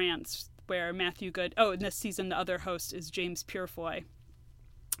in France where Matthew Good... Oh, in this season, the other host is James Purefoy.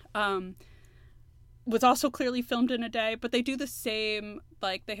 Was also clearly filmed in a day, but they do the same...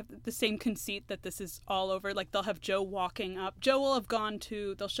 Like, they have the same conceit that this is all over. Like, they'll have Joe walking up. Joe will have gone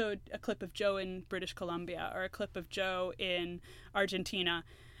to... They'll show a clip of Joe in British Columbia or a clip of Joe in Argentina.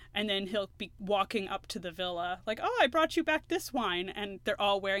 And then he'll be walking up to the villa like, oh, I brought you back this wine. And they're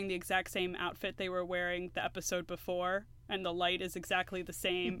all wearing the exact same outfit they were wearing the episode before. And the light is exactly the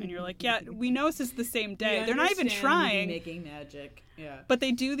same. And you're like, yeah, we know this is the same day. They're not even trying. Making magic. Yeah. But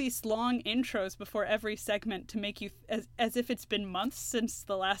they do these long intros before every segment to make you, as if it's been months since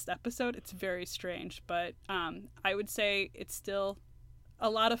the last episode. It's very strange. But I would say it's still a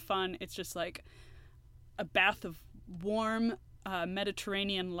lot of fun. It's just like a bath of warm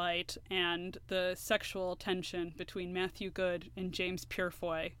Mediterranean light, and the sexual tension between Matthew Good and James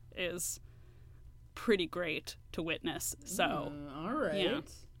Purefoy is pretty great to witness. So, all right.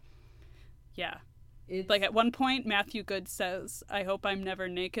 Yeah. It's... Like at one point, Matthew Good says, I hope I'm never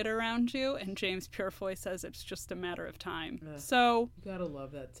naked around you, and James Purefoy says it's just a matter of time. So... You gotta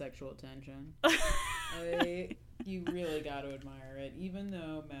love that sexual tension. You really gotta admire it, even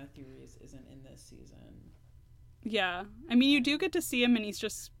though Matthew Rhys isn't in this season. Yeah. I mean, you do get to see him, and he's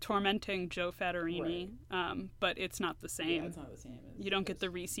just tormenting Joe Fattorini, right. But it's not the same. Yeah, it's not the same. You don't get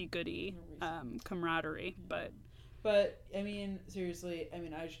the Reese-Goody camaraderie, but... But, I mean, seriously,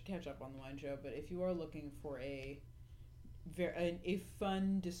 I should catch up on the Wine Show, but if you are looking for a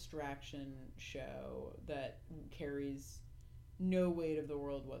fun distraction show that carries no weight of the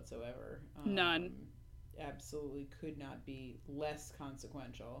world whatsoever... None. Absolutely could not be less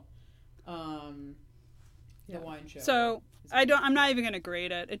consequential. The Wine Show. So I'm not even going to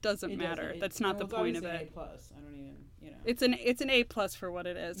grade it. It doesn't matter. That's not the point of it. A+. I don't even, It's an A+ for what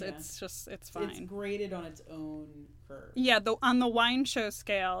it is. Yeah. It's fine. It's graded on its own curve. Yeah, on the Wine Show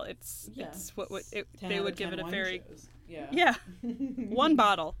scale, it's what they would give it a very shows. Yeah. One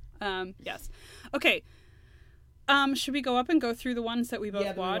bottle. Yes. Okay. Should we go up and go through the ones that we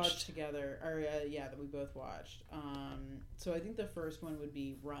both watched? We watched together. Or that we both watched. So I think the first one would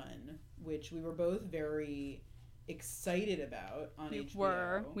be Run, which we were both very excited about on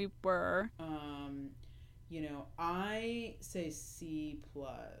HBO. We were. I say C+.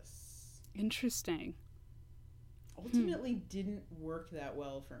 Interesting. Ultimately didn't work that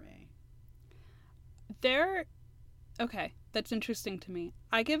well for me. Okay, that's interesting to me.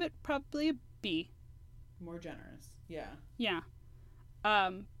 I give it probably a B. More generous. Yeah. Yeah.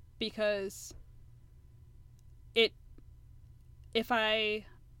 Because if I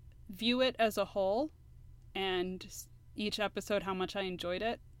view it as a whole and each episode how much I enjoyed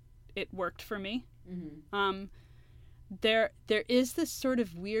it, it worked for me. Mm-hmm. There is this sort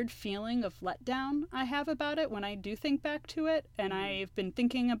of weird feeling of letdown I have about it when I do think back to it, and I've been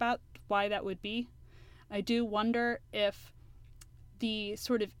thinking about why that would be. I do wonder if the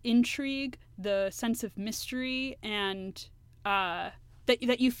sort of intrigue, the sense of mystery, and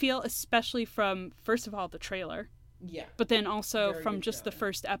that you feel especially from, first of all, the trailer. Yeah. But then also from just the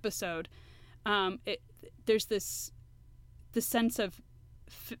first episode. There's the sense of,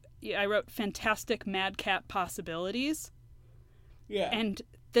 I wrote fantastic madcap possibilities. Yeah. And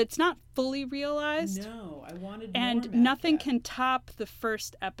that's not fully realized. No, I wanted more And nothing can top the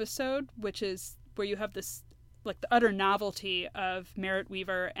first episode, which is where you have this, like, the utter novelty of Merritt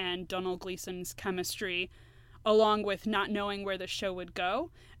Wever and Donald Gleason's chemistry along with not knowing where the show would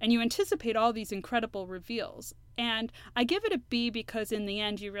go. And you anticipate all these incredible reveals. And I give it a B because in the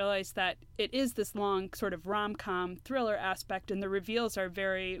end you realize that it is this long sort of rom-com thriller aspect, and the reveals are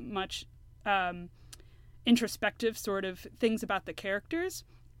very much introspective sort of things about the characters.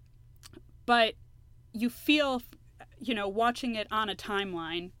 But you feel, watching it on a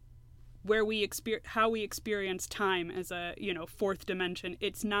timeline where how we experience time as a, fourth dimension,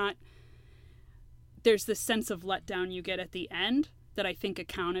 it's not, there's this sense of letdown you get at the end that I think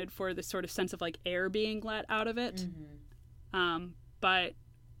accounted for this sort of sense of like air being let out of it. Mm-hmm. But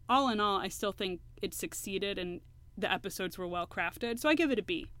all in all, I still think it succeeded and the episodes were well crafted. So I give it a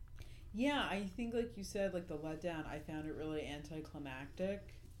B. Yeah, I think like you said, like the letdown, I found it really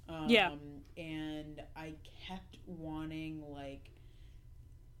anticlimactic. And I kept wanting like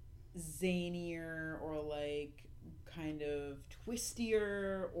zanier or like kind of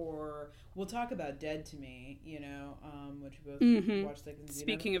twistier, or we'll talk about Dead to Me, which we both watched. Like,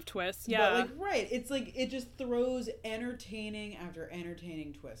 speaking of twists, yeah, but like right, it's like it just throws entertaining after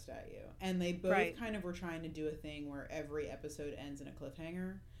entertaining twist at you, and they both kind of were trying to do a thing where every episode ends in a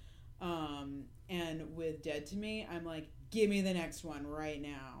cliffhanger. And with Dead to Me, I'm like, give me the next one right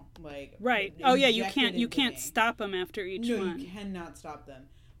now. Like, right. Oh yeah, you can't stop them after each one. No, you cannot stop them.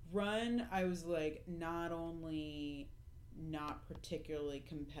 Run, I was like, not only not particularly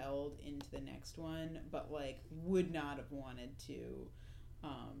compelled into the next one, but like would not have wanted to,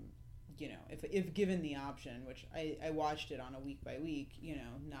 if given the option, which I watched it on a week by week,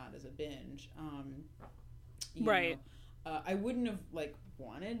 not as a binge. Right. I wouldn't have like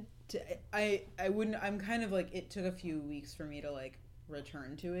wanted to. I wouldn't. I'm kind of like, it took a few weeks for me to like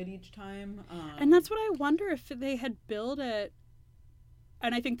return to it each time. And that's what I wonder, if they had billed it.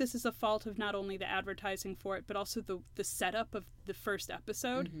 And I think this is a fault of not only the advertising for it, but also the setup of the first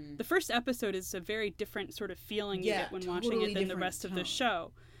episode. Mm-hmm. The first episode is a very different sort of feeling you get when watching it than the rest of the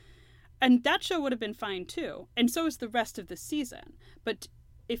show. And that show would have been fine too. And so is the rest of the season. But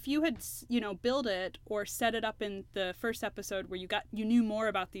if you had, build it or set it up in the first episode where you knew more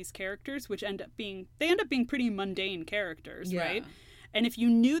about these characters, which end up being pretty mundane characters, right? And if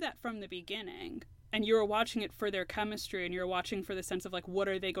you knew that from the beginning, and you were watching it for their chemistry, and you're watching for the sense of like, what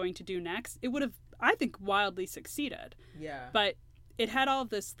are they going to do next? It would have, I think, wildly succeeded. Yeah. But it had all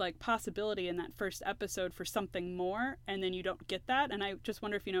this like possibility in that first episode for something more, and then you don't get that. And I just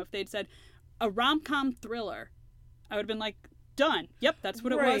wonder if they'd said a rom-com thriller, I would have been like, done. Yep, that's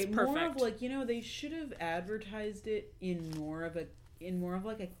what it was. Perfect. More of like, they should have advertised it in more of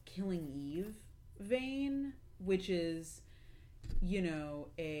like a Killing Eve vein, which is,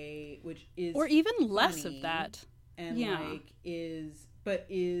 or even less of that, and is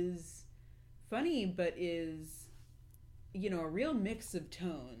funny, but is, a real mix of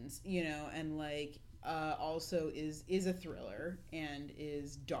tones, and like also is a thriller and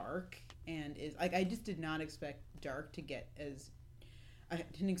is dark and is like, I just did not expect dark to get as, I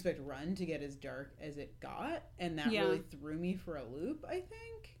didn't expect Run to get as dark as it got, and that really threw me for a loop, I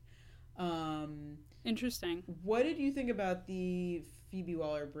think. Interesting. What did you think about the Phoebe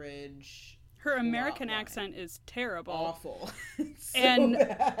Waller-Bridge? Her American accent is terrible. Awful.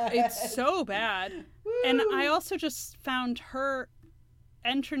 It's so bad. Woo! And I also just found her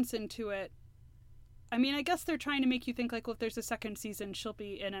entrance into it. I mean, I guess they're trying to make you think like, well, if there's a second season, she'll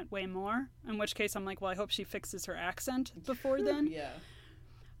be in it way more. In which case, I'm like, well, I hope she fixes her accent before then. Yeah.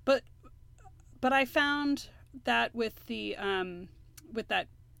 But I found that with the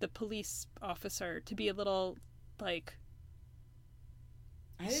police officer to be a little like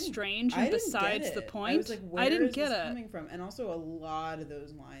strange and besides the point. I was like, where is this coming from? And also, a lot of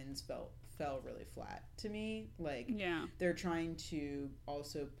those lines fell really flat to me. Like, they're trying to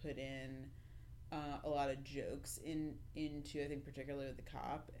also put in a lot of jokes into, I think, particularly with the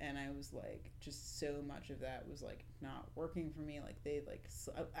cop, and I was like, just so much of that was like not working for me. Like, they like,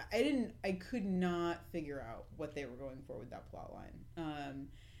 I could not figure out what they were going for with that plot line.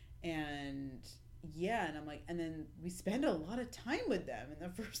 And I'm like, and then we spend a lot of time with them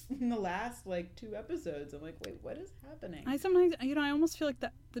in the last like 2 episodes. I'm like, wait, what is happening? I sometimes, I almost feel like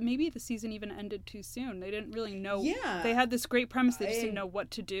that maybe the season even ended too soon. They didn't really know. Yeah. They had this great premise. They just didn't know what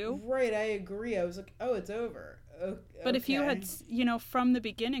to do. Right. I agree. I was like, oh, it's over. But if you had, from the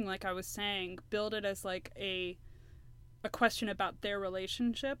beginning, like I was saying, build it as like a question about their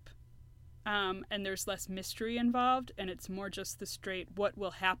relationship. And there's less mystery involved, and it's more just the straight what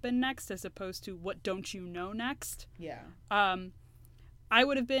will happen next as opposed to what don't you know next. Yeah. I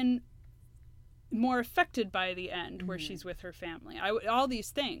would have been more affected by the end where she's with her family. All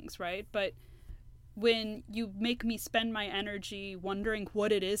these things, right? But when you make me spend my energy wondering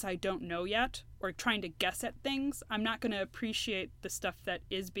what it is I don't know yet, or trying to guess at things, I'm not going to appreciate the stuff that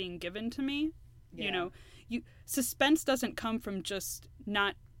is being given to me. Yeah. You know, suspense doesn't come from just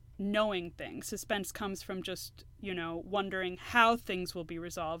not knowing things. Suspense comes from just, you know, wondering how things will be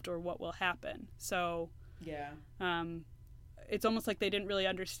resolved or what will happen. So yeah, it's almost like they didn't really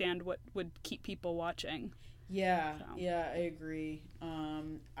understand what would keep people watching. Yeah, so. Yeah, I agree.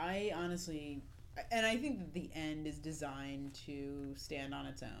 I honestly, and I think that the end is designed to stand on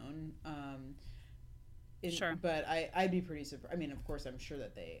its own. Sure. But I'd be pretty surprised. I mean, of course, I'm sure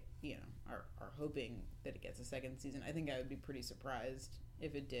that they, you know, are hoping that it gets a second season. I think I would be pretty surprised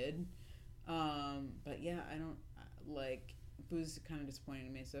if it did. But yeah, I don't, like, it was kind of disappointing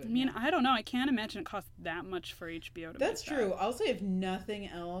to me. So I mean, yeah. I don't know. I can't imagine it costs that much for HBO to That's make true. that. I'll say, if nothing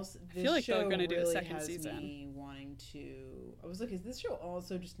else, this I feel like show they're going to really do a second has season. Me wanting to. I was like, is this show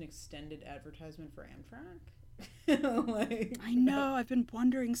also just an extended advertisement for Amtrak? Like, I know. I've been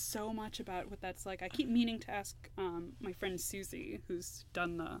wondering so much about what that's like. I keep meaning to ask my friend Susie, who's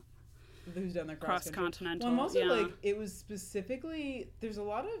done the cross-continental. Well, I'm also like, it was specifically, there's a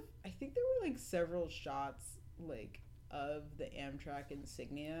lot of, I think there were like several shots like of the Amtrak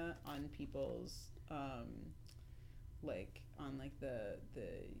insignia on people's like on like the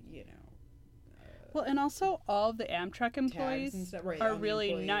you know well, and also all of the Amtrak employees and stuff, right, are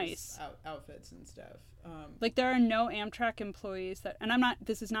really nice outfits and stuff. Like, there are no Amtrak employees that, and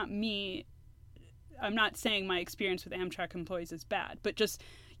this is not me, I'm not saying my experience with Amtrak employees is bad, but just,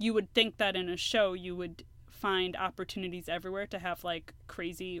 you would think that in a show you would find opportunities everywhere to have like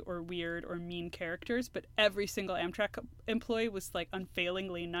crazy or weird or mean characters, but every single Amtrak employee was like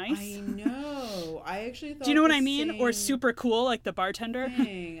unfailingly nice. I know. I actually thought. Do you know what I mean? Or super cool, like the bartender.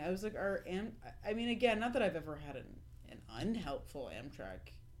 Thing. I was like, I mean, again, not that I've ever had an unhelpful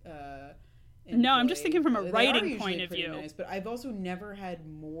Amtrak. No, I'm just thinking from a writing point of view. Nice, but I've also never had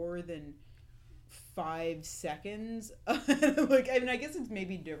more than 5 seconds. Like, I mean, I guess it's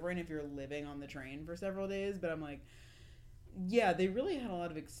maybe different if you're living on the train for several days, but I'm like, yeah, they really had a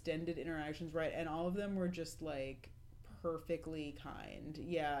lot of extended interactions, right? And all of them were just like perfectly kind.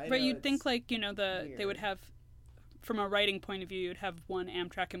 Yeah, right. You'd think, like, you know, they would have, from a writing point of view, you'd have one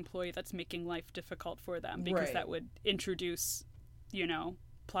Amtrak employee that's making life difficult for them, because that would introduce, you know,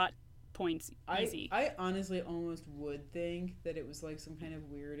 plot points easy. I honestly almost would think that it was like some kind of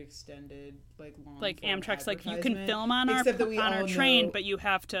weird extended, like, long, like Amtrak's like, you can film on our train, but you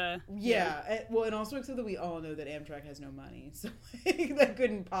have to. Yeah, well, and also except that we all know that Amtrak has no money, so like, that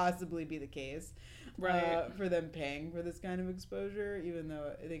couldn't possibly be the case, right? For them paying for this kind of exposure, even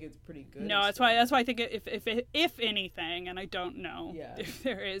though I think it's pretty good. No, that's why I think if anything, and I don't know if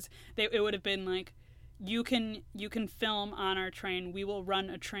there is, it would have been like, you can film on our train. We will run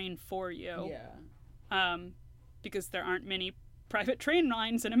a train for you. Yeah. Because there aren't many private train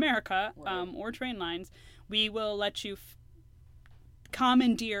lines in America, or train lines. We will let you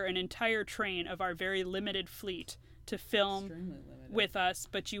commandeer an entire train of our very limited fleet to film with us,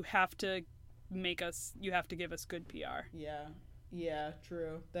 but you have to give us good PR. Yeah. Yeah,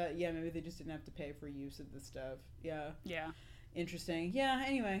 true. Maybe they just didn't have to pay for use of the stuff. Yeah. Yeah. Interesting. Yeah,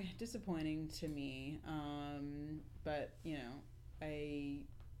 anyway, disappointing to me. But, you know, you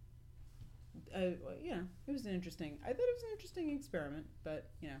know, it was I thought it was an interesting experiment,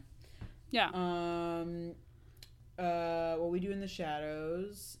 but, you know. Yeah. What We Do in the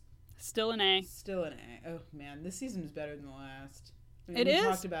Shadows. Still an A. Oh, man, this season is better than the last. I mean, we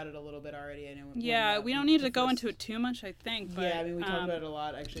talked about it a little bit already. I know. We don't need to go into it too much, I think. But, yeah, I mean, we talked about it a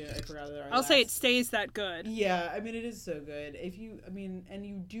lot. Actually, I forgot that. I'll say it stays that good. Yeah, I mean, it is so good. And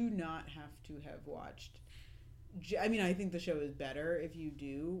you do not have to have watched. I mean, I think the show is better if you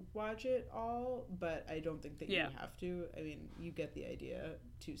do watch it all, but I don't think that you have to. I mean, you get the idea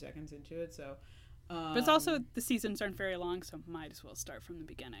 2 seconds into it, so. But it's also, the seasons aren't very long, so might as well start from the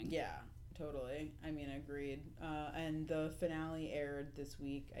beginning. Yeah. Totally. I mean, agreed. And the finale aired this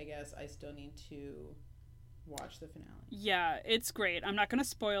week. I guess I still need to watch the finale. Yeah, it's great. I'm not going to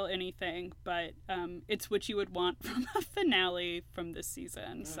spoil anything, but it's what you would want from a finale from this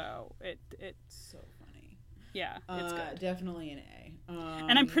season. So it's so funny. Yeah, it's good. Definitely an A.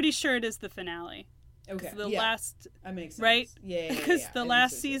 And I'm pretty sure it is the finale. Okay. The last, that makes sense. Right? Yeah. Because the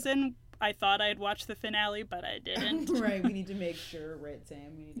last season, I thought I'd watch the finale, but I didn't. Right, we need to make sure, right,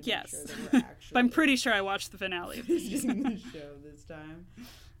 Sam? We need to make sure that we're actually... But I'm pretty sure I watched the finale. Finishing the show this time.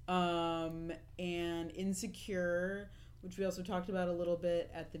 And Insecure, which we also talked about a little bit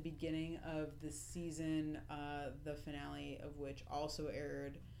at the beginning of the season, the finale of which also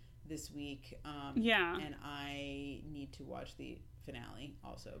aired this week. And I need to watch the finale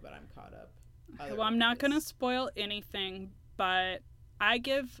also, but I'm caught up. other Well, I'm not ways. going to spoil anything, but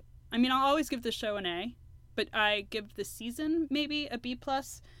I'll always give the show an A, but I give the season maybe a B+.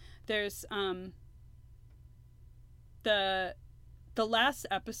 There's, the last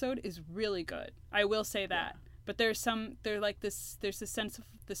episode is really good. I will say that. Yeah. But there's this sense of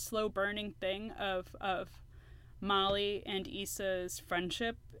the slow burning thing of Molly and Issa's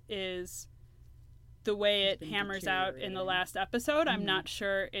friendship is the way It's it been hammers out in the deteriorating. last episode. I'm Mhm. not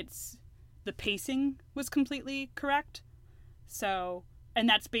sure the pacing was completely correct. So, and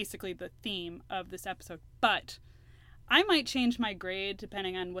that's basically the theme of this episode. But I might change my grade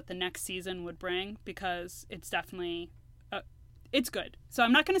depending on what the next season would bring, because it's definitely it's good. So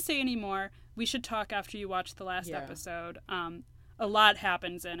I'm not going to say any more. We should talk after you watch the last Yeah. episode. A lot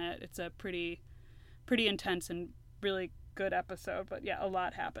happens in it. It's a pretty intense and really good episode, but yeah, a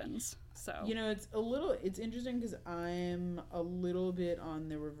lot happens. So You know, it's interesting because I'm a little bit on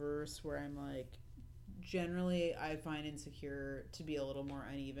the reverse where I'm like, generally I find Insecure to be a little more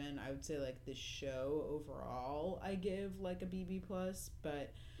uneven. I would say like the show overall I give like a BB+,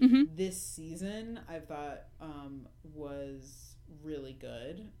 but Mhm. this season I thought was really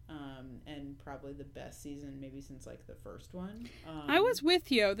good, and probably the best season maybe since like the first one. I was with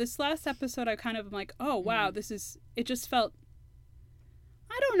you. This last episode, I kind of am like, oh, wow, it just felt,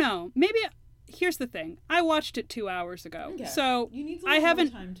 I don't know. Maybe, here's the thing. I watched it 2 hours ago. Okay. So You need a I little more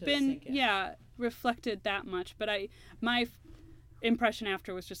haven't time to been, sink in. reflected that much. But my impression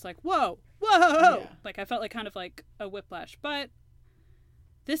after was just like, whoa. Yeah. Like, I felt like kind of like a whiplash. But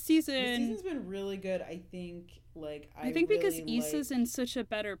this This season, season's been really good. I think I think because really Issa's in such a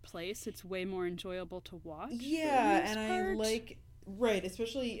better place, it's way more enjoyable to watch. Yeah, for the most and part. I like right,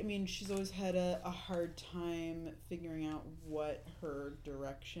 especially I mean she's always had a hard time figuring out what her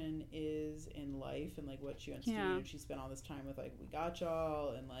direction is in life and like what she wants to Yeah. do. She spent all this time with like We Got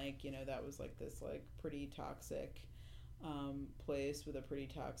Y'all, and like, you know, that was like this like pretty toxic place with a pretty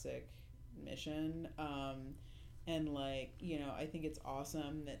toxic mission. And like, you know, I think it's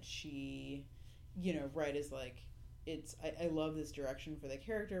awesome that she, you know, right, is like I love this direction for the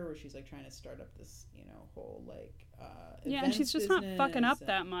character where she's like trying to start up this, you know, whole like and she's just not fucking up and-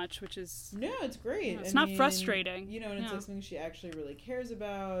 that much, which is No, it's great. it's I not mean, frustrating. You know, and it's Yeah. like something she actually really cares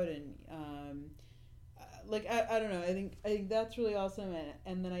about, and like I don't know. I think that's really awesome,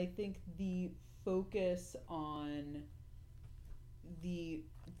 and then I think the focus on the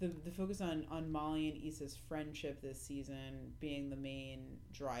focus on Molly and Issa's friendship this season being the main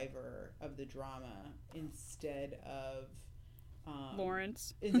driver of the drama instead of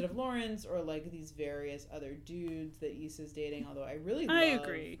Lawrence. Lawrence or like these various other dudes that Issa's dating. Although I really I love,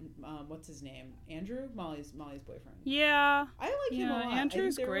 agree. What's his name? Andrew, Molly's boyfriend. Yeah. I like him a lot.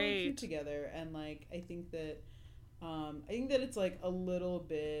 Andrew's I think they're really great. cute together, and like I think that it's like a little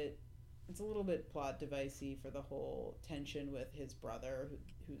bit. It's a little bit plot devicey for the whole tension with his brother,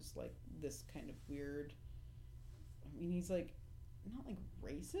 who's like this kind of weird. I mean, he's like not like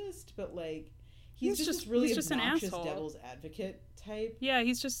racist, but like he's just this really an obnoxious asshole. devil's advocate type. Yeah,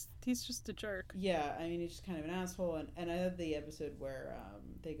 he's just a jerk. Yeah, I mean, he's just kind of an asshole, and I love the episode where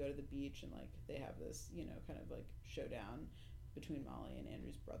they go to the beach and like they have this, you know, kind of like showdown between Molly and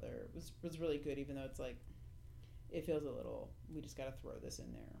Andrew's brother. It was really good, even though it's like it feels a little. We just got to throw this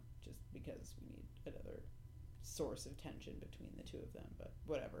in there just because we need another source of tension between the two of them. But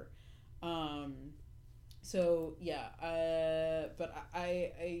whatever. So yeah, but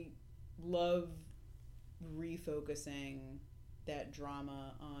I love refocusing that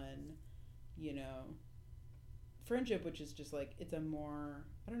drama on, you know, friendship, which is just like it's a more,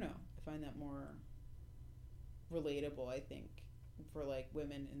 I don't know, I find that more relatable, I think, for like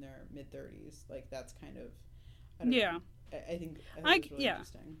women in their mid-30s. Like that's kind of, I don't Yeah. know. I think it's really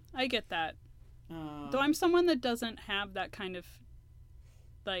interesting. I get that. Though I'm someone that doesn't have that kind of,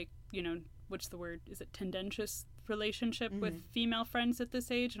 like, you know, what's the word? Is it tendentious relationship with female friends at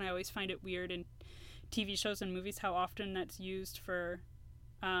this age? And I always find it weird in TV shows and movies how often that's used for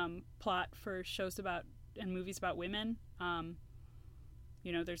plot for shows about and movies about women.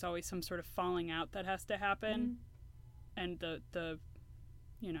 You know, there's always some sort of falling out that has to happen, and the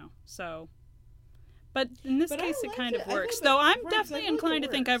you know, so. But in this case, it kind of works. Though I'm definitely inclined to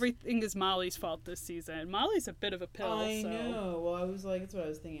think everything is Molly's fault this season. Molly's a bit of a pill. I so. know. Well, I was like, that's what I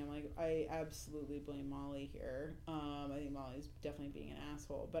was thinking. I'm like, I absolutely blame Molly here. I think Molly's definitely being an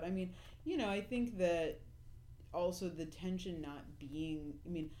asshole. But I mean, you know, I think that also the tension not being. I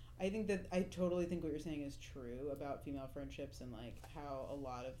mean, I think that I totally think what you're saying is true about female friendships and like how a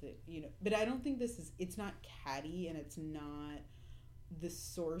lot of the, you know. But I don't think this is. It's not catty and it's not the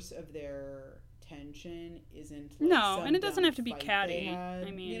source of their tension isn't no, some and it doesn't dumb have to be fight they catty. had,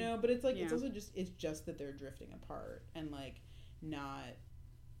 I mean, you know, but it's like it's yeah. also just that they're drifting apart and like not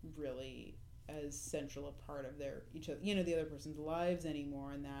really as central a part of their each other, you know, the other person's lives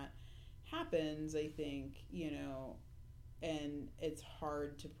anymore, and that happens, I think, you know, and it's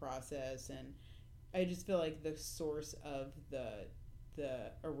hard to process, and I just feel like the source of the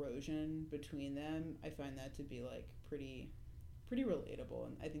erosion between them, I find that to be like pretty relatable,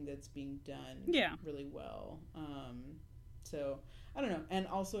 and I think that's being done really well. So I don't know, and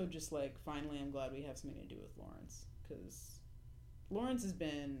also just like finally, I'm glad we have something to do with Lawrence, because Lawrence has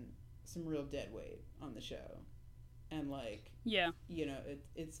been some real dead weight on the show, and like you know,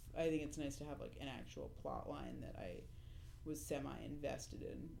 it's I think it's nice to have like an actual plot line that I was semi invested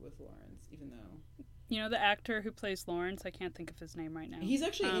in with Lawrence, even though, you know, the actor who plays Lawrence, I can't think of his name right now. He's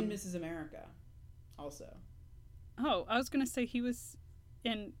actually in Mrs. America also. Oh, I was gonna say he was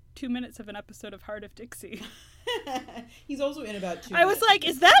in 2 minutes of an episode of Heart of Dixie. He's also in about 2 I was like,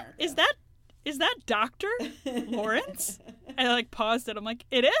 is that Dr. Lawrence? I like paused it. I'm like,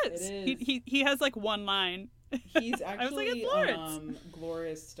 it is. He has like one line. He's actually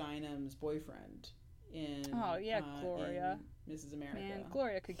Gloria Steinem's boyfriend in Gloria. In Mrs. America. Man,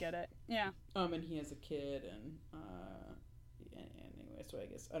 Gloria could get it. Yeah. And he has a kid, and anyway, so I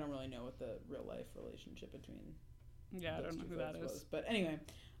guess I don't really know what the real life relationship between I don't know who that is. But anyway,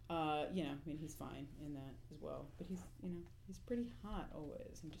 you know, I mean, he's fine in that as well. But he's, you know, he's pretty hot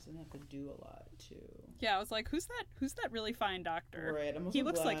always, and just doesn't have to do a lot too. Yeah, I was like, who's that really fine doctor? Right. He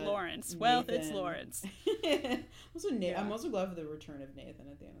looks like Lawrence. Well, it's Lawrence. I'm also glad for the return of Nathan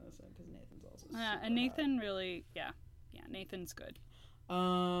at the end of this one, because Nathan's also and Nathan hot. Really, Nathan's good.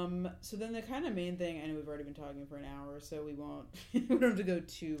 So then the kind of main thing, I know we've already been talking for an hour, so we won't we don't have to go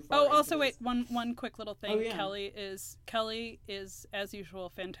too far. Oh, also wait, one quick little thing. Oh, yeah. Kelly is as usual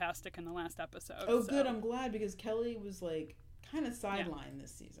fantastic in the last episode. Oh, so. Good. I'm glad, because Kelly was like kind of sidelined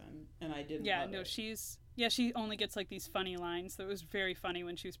this season, and I didn't. Yeah, love no, it. she only gets like these funny lines. So it was very funny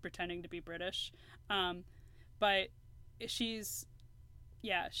when she was pretending to be British, but she's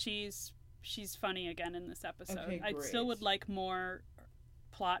funny again in this episode. Okay, I still would like more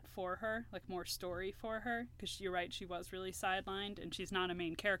plot for her, like more story for her, because you're right, she was really sidelined, and she's not a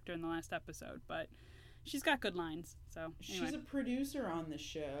main character in the last episode, but she's got good lines. So anyway. She's a producer on the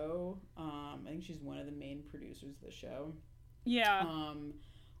show. I think she's one of the main producers of the show. Yeah.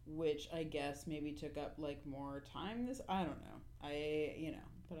 Which I guess maybe took up like more time. I don't know.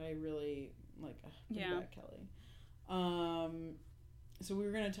 But I really like back Kelly. So we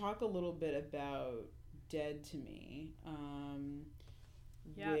were going to talk a little bit about Dead to Me,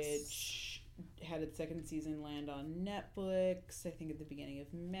 which had its second season land on Netflix, I think at the beginning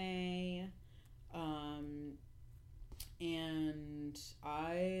of May. And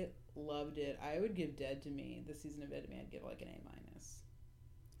I loved it. I would give Dead to Me, the season of Dead to Me, I'd give like an A-.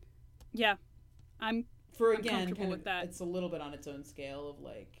 Yeah. I'm comfortable with that. It's a little bit on its own scale of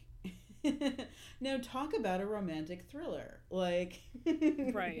like, now talk about a romantic thriller. Like,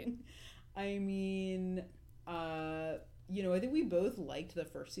 right. I mean, I think we both liked the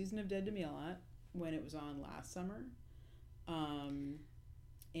first season of Dead to Me a lot when it was on last summer. But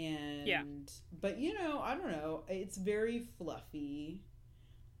I don't know. It's very fluffy.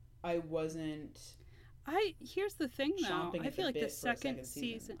 Here's the thing though. I feel like the second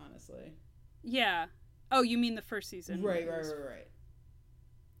season, honestly. Yeah. Oh, you mean the first season? Right.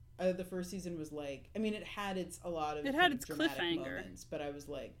 The first season was like, I mean, it had its cliffhanger moments, but I was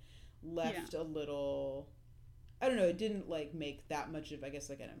like left a little. I don't know. It didn't like make that much of, I guess,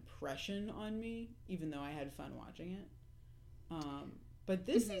 like an impression on me, even though I had fun watching it. But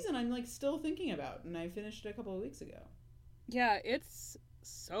this season, I'm like still thinking about, and I finished it a couple of weeks ago. Yeah, it's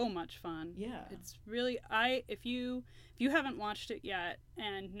so much fun. Yeah, it's really if you haven't watched it yet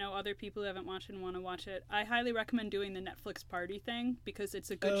and know other people who haven't watched it and want to watch it, I highly recommend doing the Netflix party thing, because it's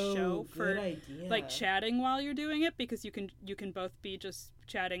a good show for like chatting while you're doing it, because you can both be just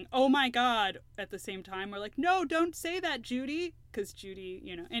chatting, oh my god, at the same time, or like, no, don't say that, Judy, because Judy,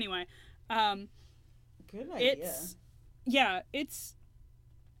 anyway. Good idea.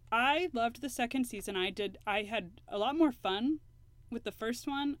 I loved the second season. I had a lot more fun with the first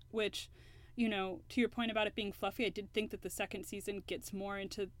one, which, to your point about it being fluffy, I did think that the second season gets more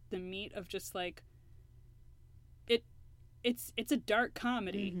into the meat of just like it's a dark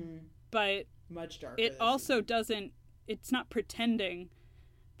comedy, but much darker. It also doesn't. It's not pretending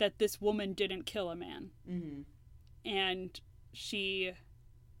that this woman didn't kill a man, and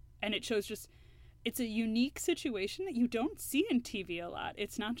it shows just. It's a unique situation that you don't see in TV a lot.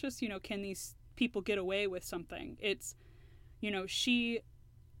 It's not just, can these people get away with something? It's,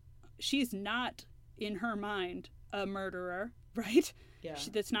 she's not, in her mind, a murderer, right? Yeah.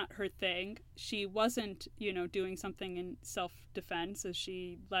 That's not her thing. She wasn't, doing something in self-defense, as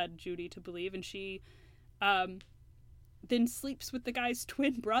she led Judy to believe, and she then sleeps with the guy's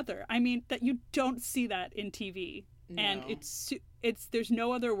twin brother. I mean, that you don't see that in TV. No. And it's there's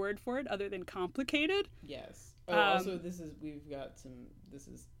no other word for it other than complicated. Yes. Also, this is pretty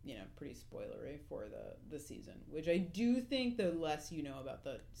spoilery for the season, which I do think the less you know about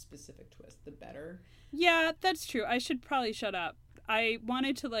the specific twist, the better. Yeah, that's true. I should probably shut up. I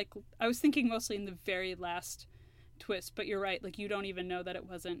wanted to I was thinking mostly in the very last twist, but you're right. Like, you don't even know that it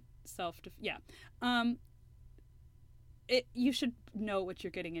wasn't yeah. You should know what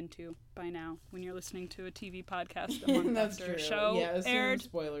you're getting into by now when you're listening to a TV podcast a month That's after true. a show aired.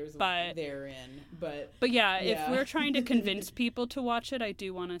 Spoilers but therein, but yeah, if we're trying to convince people to watch it, I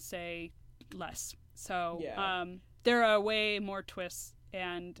do want to say less. So there are way more twists,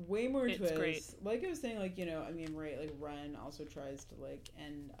 and way more it's twists. Great. Like I was saying, Run also tries to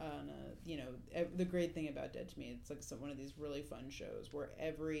end on the great thing about Dead to Me, it's like one of these really fun shows where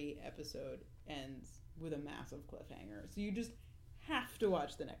every episode ends with a massive cliffhanger, so you just have to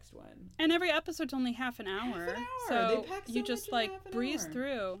watch the next one. And every episode's only half an hour. So they pack so you just breeze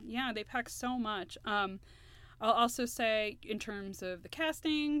through. Yeah, they pack so much. I'll also say, in terms of the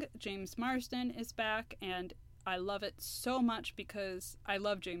casting, James Marsden is back, and I love it so much because I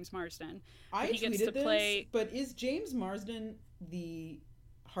love James Marsden. He gets to play. But is James Marsden the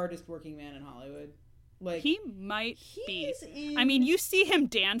hardest working man in Hollywood? He might be. I mean, you see him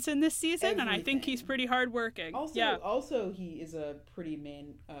dance in this season, and I think he's pretty hardworking. Also, he is a pretty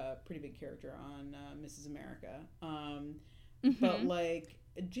big character on Mrs. America.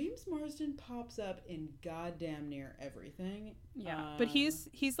 But James Marsden pops up in goddamn near everything. Yeah, but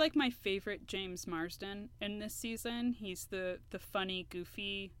he's like my favorite James Marsden in this season. He's the funny,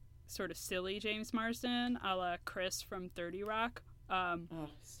 goofy, sort of silly James Marsden, a la Chris from 30 Rock.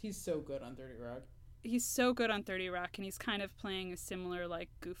 He's so good on 30 Rock. He's so good on 30 Rock, and he's kind of playing a similar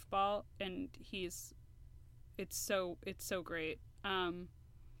goofball, and it's so great. And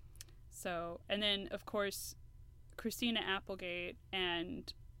then of course Christina Applegate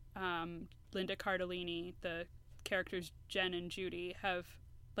and Linda Cardellini, the characters Jen and Judy, have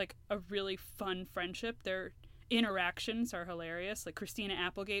a really fun friendship. Their interactions are hilarious. Christina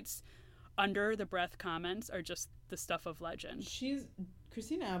Applegate's under the breath comments are just the stuff of legend.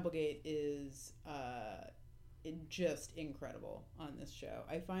 Christina Applegate is just incredible on this show.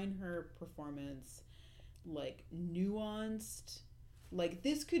 I find her performance nuanced.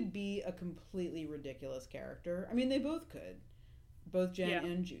 This could be a completely ridiculous character. I mean, they both could, both Jen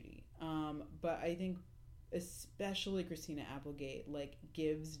and Judy. But I think especially Christina Applegate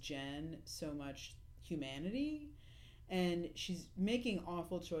gives Jen so much humanity. And she's making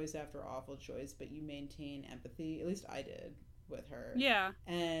awful choice after awful choice, but you maintain empathy. At least I did with her. Yeah.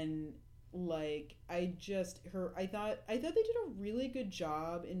 And I thought they did a really good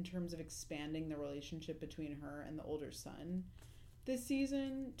job in terms of expanding the relationship between her and the older son this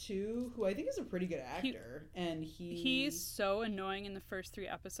season too, who I think is a pretty good actor. He's so annoying in the first 3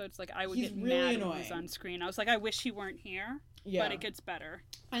 episodes. I would get really mad annoying when he was on screen. I was I wish he weren't here. Yeah. But it gets better.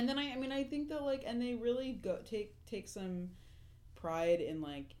 And then I think that and they really take some pride in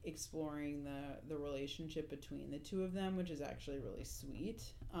exploring the relationship between the two of them, which is actually really sweet.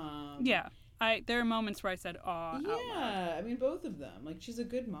 Yeah. There are moments where I said, "Aw." Yeah, I mean, both of them. She's a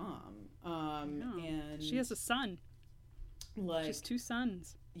good mom. And she has a son. Just 2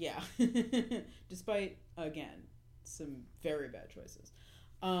 sons. Yeah. Despite, again, some very bad choices.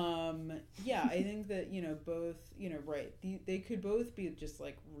 Yeah, I think that, both, right. They could both be just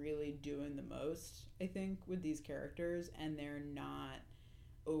really doing the most, I think, with these characters, and they're not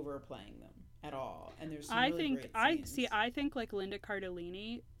overplaying them at all. And there's some really great scenes. I think Linda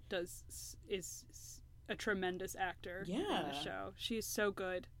Cardellini is a tremendous actor in the show. She's so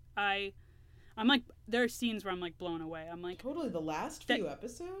good. I'm there are scenes where I'm blown away. I'm totally. The last few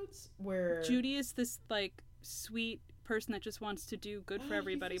episodes where Judy is this sweet person that just wants to do good for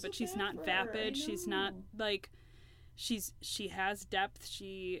everybody, but she's not vapid. She's not she has depth.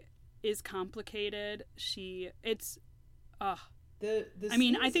 She is complicated. I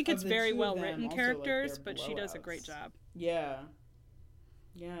think it's very well written characters, but she does a great job. Yeah.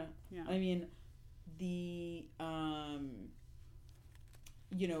 I mean,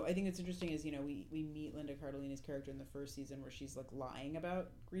 I think it's interesting is, we meet Linda Cardellini's character in the first season where she's lying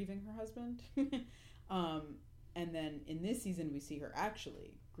about grieving her husband. And then in this season we see her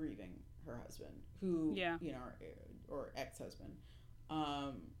actually grieving her husband, who, or ex-husband.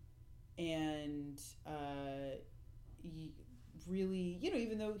 really, you know,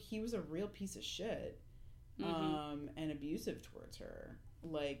 even though he was a real piece of shit, and abusive towards her,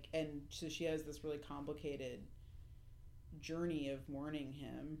 like, and so she has this really complicated journey of mourning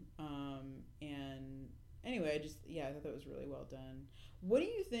him, and anyway, I thought that was really well done. What do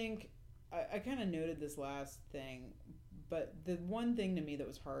you think? I kind of noted this last thing, but the one thing to me that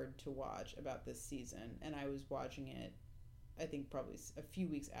was hard to watch about this season, and I was watching it, I think probably a few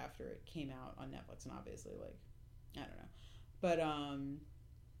weeks after it came out on Netflix, and obviously, like, I don't know, but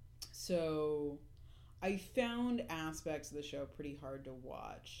so I found aspects of the show pretty hard to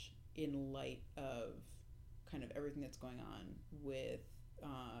watch in light of kind of everything that's going on with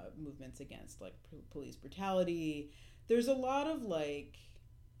movements against, like, police brutality. There's a lot of, like,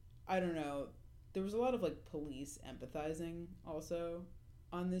 I don't know, there was a lot of, like, police empathizing also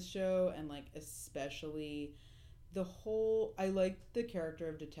on this show, and, like, especially I liked the character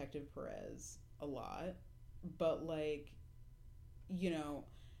of Detective Perez a lot, but, like, you know,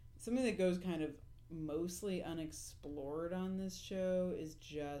 something that goes kind of mostly unexplored on this show is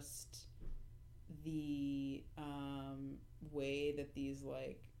just the way that these,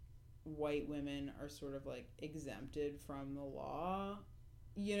 like, white women are sort of, like, exempted from the law,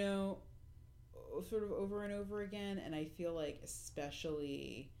 you know, sort of over and over again. And I feel like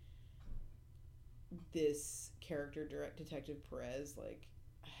especially this character, Detective Perez, like,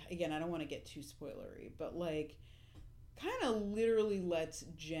 again, I don't want to get too spoilery, but, like, kind of literally lets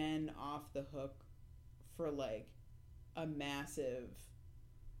Jen off the hook for, like, a massive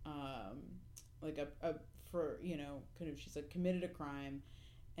like for, you know, kind of, she's, like, committed a crime,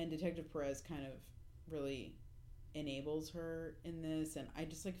 and Detective Perez kind of really enables her in this. And I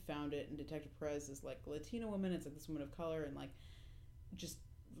just, like, found it, and Detective Perez is, like, a Latina woman, it's, like, this woman of color, and, like, just,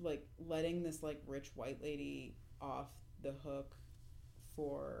 like, letting this, like, rich white lady off the hook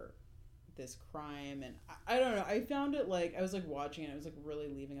for this crime. And I don't know, I found it, like, I was, like, watching it, I was, like, really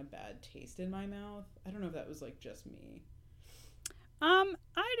leaving a bad taste in my mouth. I don't know if that was, like, just me.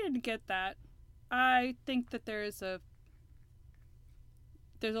 I didn't get that. I think that there's a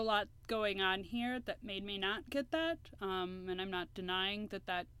lot going on here that made me not get that, and I'm not denying that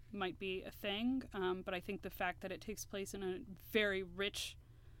that might be a thing, but I think the fact that it takes place in a very rich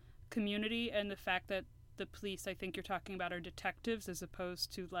community, and the fact that the police, I think you're talking about, are detectives as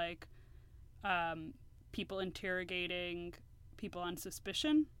opposed to, like, people interrogating people on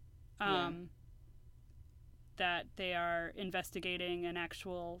suspicion, that they are investigating an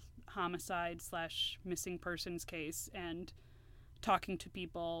actual homicide / missing persons case and talking to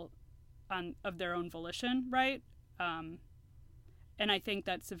people of their own volition, right? And I think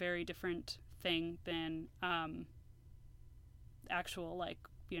that's a very different thing than actual, like,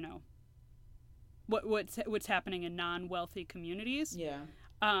 you know, what's happening in non-wealthy communities. Yeah.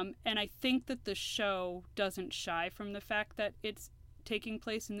 And I think that the show doesn't shy from the fact that it's taking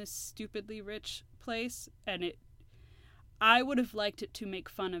place in this stupidly rich place, and I would have liked it to make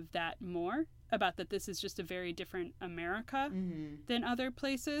fun of that more, about that this is just a very different America than other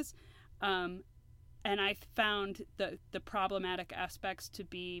places. And I found the problematic aspects to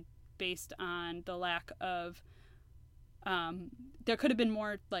be based on the lack of, there could have been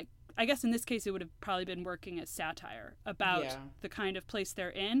more, like, I guess in this case it would have probably been working as satire about the kind of place they're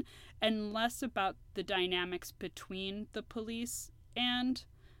in, and less about the dynamics between the police and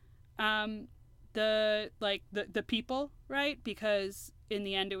the people, right? Because in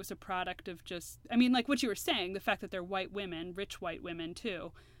the end it was a product of just, I mean, like what you were saying, the fact that they're white women, rich white women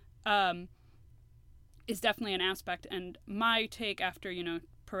too, is definitely an aspect. And my take after, you know,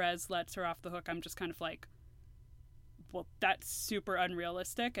 Perez lets her off the hook, I'm just kind of like, well, that's super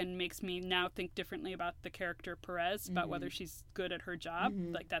unrealistic, and makes me now think differently about the character Perez, about whether she's good at her job.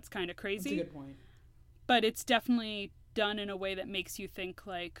 Like, that's kind of crazy. That's a good point. But it's definitely done in a way that makes you think,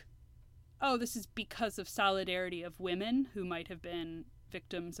 like, oh, this is because of solidarity of women who might have been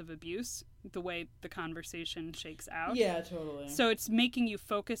victims of abuse, the way the conversation shakes out. Yeah, totally. So it's making you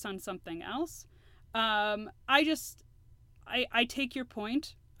focus on something else. I take your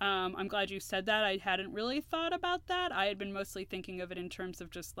point. I'm glad you said that. I hadn't really thought about that. I had been mostly thinking of it in terms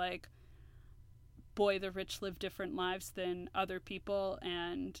of just, like, boy, the rich live different lives than other people,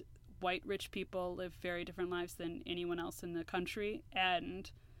 and white rich people live very different lives than anyone else in the country.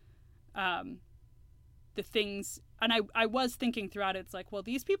 And the things, and I was thinking throughout, it's like, well,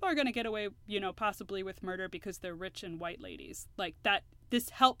 these people are going to get away, you know, possibly with murder because they're rich and white ladies. Like, that,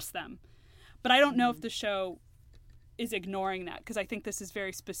 this helps them. But I don't know if the show is ignoring that, because I think this is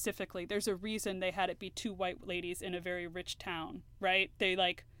very specifically, there's a reason they had it be two white ladies in a very rich town, right? They,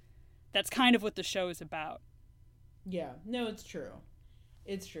 like, that's kind of what the show is about. Yeah, no, it's true.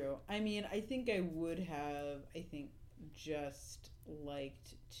 It's true. I mean, I think I would have, just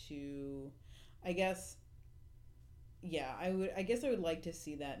liked to, I guess, yeah, I guess I would like to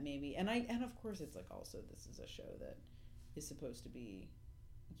see that maybe. And of course it's like also this is a show that is supposed to be,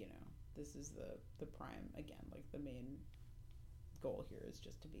 you know, this is the prime, again, like the main goal here is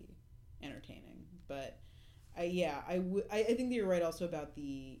just to be entertaining. But I think that you're right also about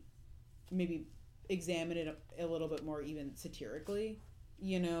the maybe examine it a little bit more even satirically,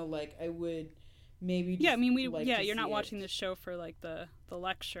 you know, like I would maybe just you're not watching this show for like the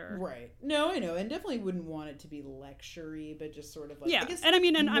lecture, right? No, I know, and definitely wouldn't want it to be lecture-y, but just sort of like, yeah. I guess, and I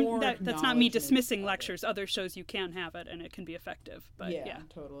mean, and that's not me dismissing lectures. Other shows you can have it and it can be effective, but yeah,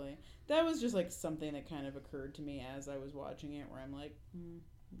 totally. That was just like something that kind of occurred to me as I was watching it, where I'm like, I'm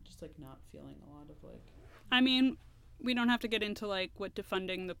just like not feeling a lot of like. I mean, we don't have to get into like what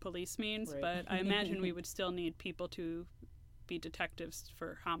defunding the police means, right. But I imagine we would still need people to be detectives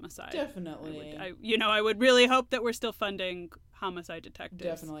for homicide. Definitely. I would really hope that we're still funding homicide detectives.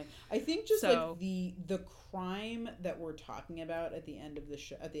 Definitely. I think just like the crime that we're talking about at the end of the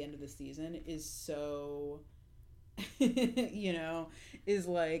show, at the end of the season, is so you know, is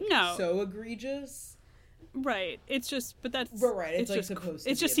like so egregious. Right. It's just, but that's right. It's like just supposed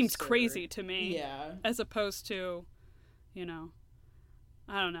to. It just seems crazy to me. Yeah. As opposed to, you know,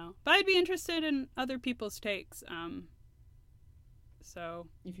 I don't know. But I'd be interested in other people's takes. So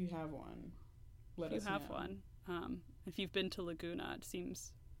if you have one, let us know. If you have one, if you've been to Laguna, it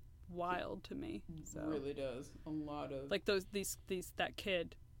seems wild to me. So it really does. A lot of like that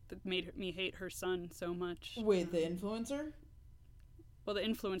kid that made me hate her son so much. Wait, the influencer? Well, the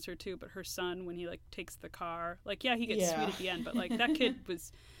influencer too, but her son, when he like takes the car, like he gets sweet at the end, but like that kid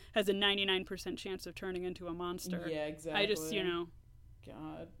has a 99% chance of turning into a monster. Yeah, exactly. I just,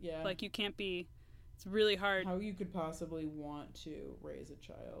 God, yeah. Like you can't be. It's really hard. How you could possibly want to raise a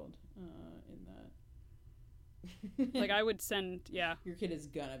child in that? Like I would send, Your kid is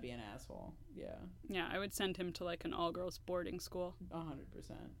gonna be an asshole. Yeah. Yeah, I would send him to like an all-girls boarding school. 100%.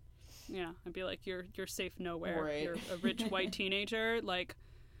 Yeah, I'd be like, you're safe nowhere. Right. You're a rich white teenager. Like,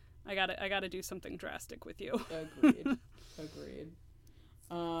 I gotta do something drastic with you. Agreed.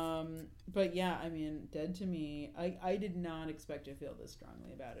 But yeah, I mean, Dead to Me, I did not expect to feel this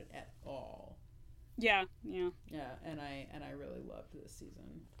strongly about it at all. Yeah. Yeah, and I really loved this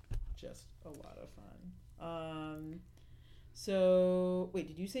season. Just a lot of fun. So wait,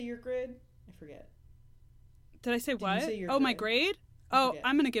 did you say your grade? I forget. Did I say what? My grade?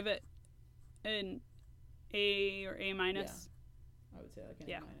 I'm gonna give it an A or A minus. Yeah. I would say like an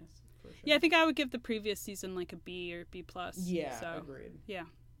A minus for sure. Yeah, I think I would give the previous season like a B or B plus. Yeah, so, agreed. Yeah.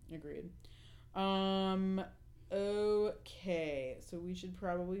 Agreed. Okay, so we should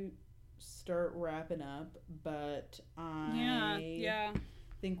probably start wrapping up, but I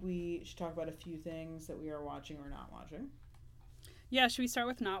think we should talk about a few things that we are watching or not watching. Yeah, should we start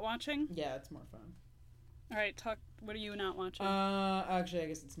with not watching? Yeah, it's more fun. All right, what are you not watching? Actually, I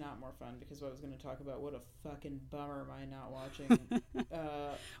guess it's not more fun because I was going to talk about what a fucking bummer am I not watching.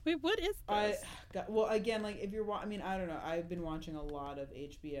 Wait, what is this? Well, again, like if you're, I mean, I don't know. I've been watching a lot of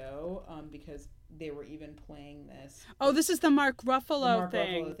HBO because they were even playing this. Oh, this is the Mark Ruffalo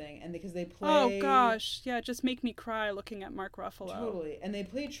thing. And because they play. Oh gosh, yeah, just make me cry looking at Mark Ruffalo. Totally, and they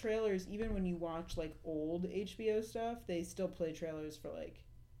play trailers even when you watch like old HBO stuff. They still play trailers for like,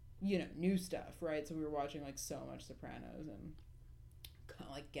 new stuff, right? So we were watching like so much Sopranos and kind of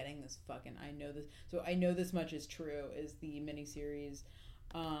like getting this fucking I Know This Much Is True is the miniseries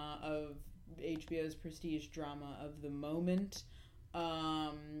of HBO's prestige drama of The Moment,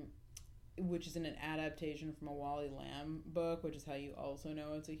 which is an adaptation from a Wally Lamb book, which is how you also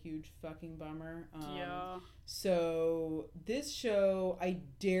know it's a huge fucking bummer. Yeah. So this show, I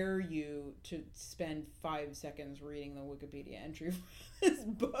dare you to spend 5 seconds reading the Wikipedia entry for this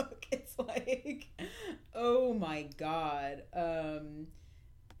book. It's like, oh my god.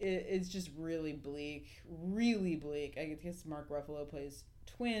 It's just really bleak. Really bleak. I guess Mark Ruffalo plays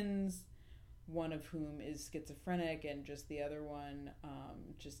twins, one of whom is schizophrenic, and just the other one,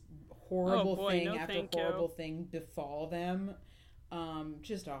 just horrible thing after horrible thing befall them.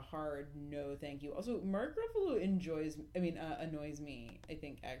 Just a hard no thank you. Also, Mark Ruffalo annoys me, I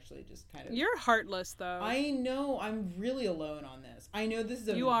think, actually, just kind of. You're heartless, though. I know. I'm really alone on this. I know this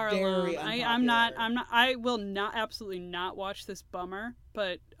is you are very alone. Unpopular. I'm not. I will not, absolutely not watch this bummer,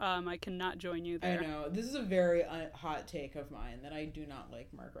 but I cannot join you there. I know. This is a very hot take of mine that I do not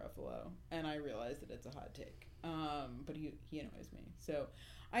like Mark Ruffalo, and I realize that it's a hot take. But he annoys me. So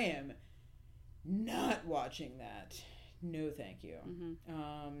I am not watching that. No, thank you.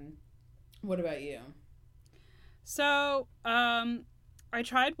 Mm-hmm. What about you? So, I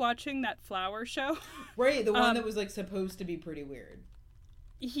tried watching that flower show. Right, the one that was like supposed to be pretty weird.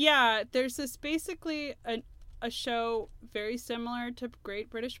 Yeah, there's this basically a show very similar to Great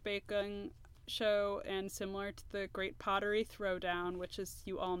British Baking Show and similar to the Great Pottery Throwdown, which, as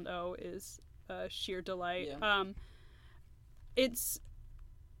you all know, is a sheer delight. Yeah.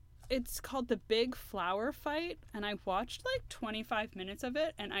 It's called The Big Flower Fight, and I watched like 25 minutes of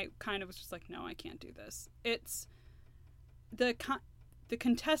it, and I kind of was just like, no, I can't do this. It's the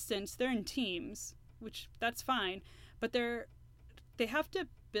contestants, they're in teams, which that's fine, but they have to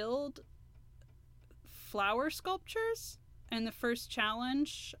build flower sculptures. And the first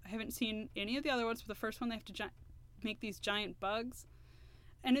challenge, I haven't seen any of the other ones, but the first one they have to make these giant bugs.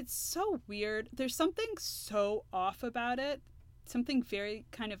 And it's so weird. There's something so off about it. Something very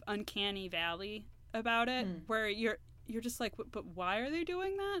kind of uncanny valley about it, where you're just like, but why are they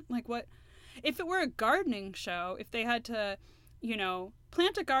doing that? Like, what if it were a gardening show, if they had to, you know,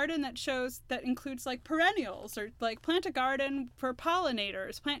 plant a garden that includes like perennials, or like plant a garden for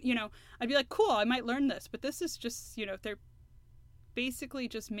pollinators, I'd be like, cool, I might learn this. But this is just, they're basically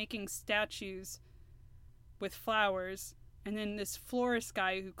just making statues with flowers, and then this florist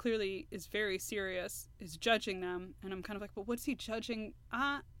guy, who clearly is very serious, is judging them, and I'm kind of like, but what's he judging?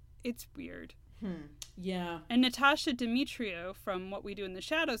 It's weird. Yeah. And Natasha Demetriou from What We Do in the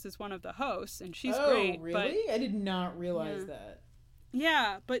Shadows is one of the hosts, and she's great. Oh, really? I did not realize that.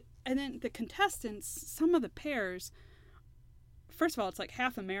 Yeah, and then the contestants, some of the pairs, first of all, it's like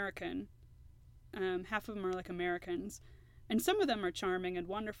half American. Half of them are like Americans. And some of them are charming and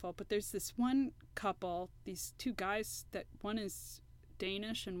wonderful, but there's this one couple, these two guys, that one is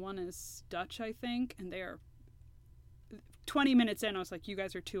Danish and one is Dutch, I think, and they are 20 minutes in, I was like, you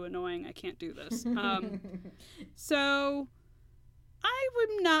guys are too annoying, I can't do this. So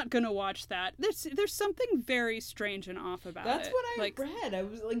I'm not gonna watch that. There's something very strange and off about That's it. what I read. I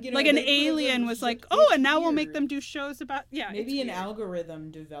was like, like an alien was like, and now we'll make them do shows about, maybe an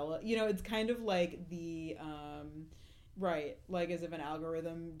algorithm develop. It's kind of like the right, like as if an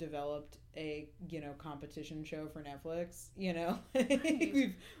algorithm developed a competition show for Netflix.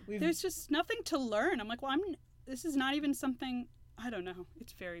 Right. There's just nothing to learn. I'm like, well, this is not even something, I don't know.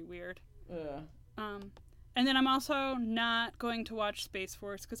 It's very weird. And then I'm also not going to watch Space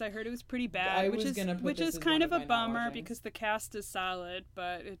Force because I heard it was pretty bad, which is kind of a bummer because the cast is solid,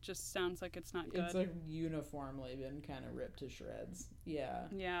 but it just sounds like it's not good. It's like uniformly been kind of ripped to shreds. Yeah.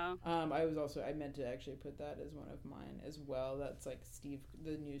 Yeah. I meant to actually put that as one of mine as well. That's like the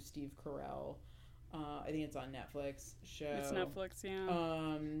new Steve Carell. I think it's on Netflix show. It's Netflix,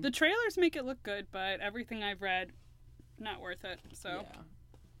 yeah. The trailers make it look good, but everything I've read, not worth it. So.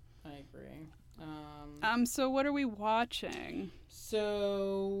 Yeah, I agree. So what are we watching?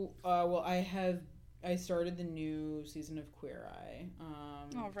 So, I started the new season of Queer Eye.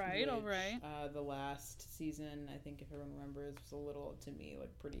 All right. The last season, I think if everyone remembers, was a little, to me,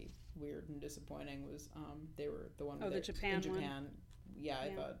 like pretty weird and disappointing. Was they were the one the Japan in Japan. One. Yeah, I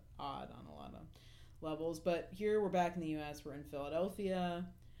thought odd on a lot of levels. But here we're back in the U.S. We're in Philadelphia.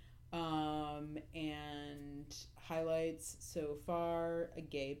 And highlights so far, a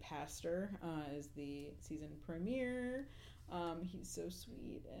gay pastor is the season premiere. He's so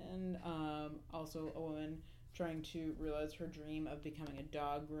sweet. And also a woman trying to realize her dream of becoming a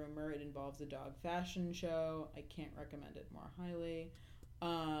dog groomer. It involves a dog fashion show. I can't recommend it more highly.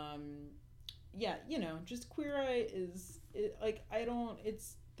 Just Queer Eye is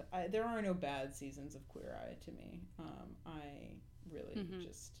there are no bad seasons of Queer Eye to me. I really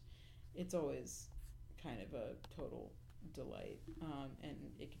it's always kind of a total delight, and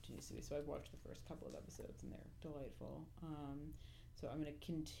it continues to be. So I've watched the first couple of episodes, and they're delightful. So I'm going to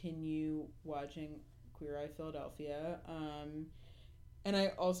continue watching Queer Eye Philadelphia. And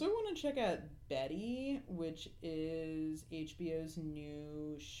I also want to check out Betty, which is HBO's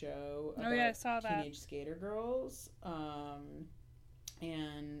new show about I saw that. Teenage skater girls.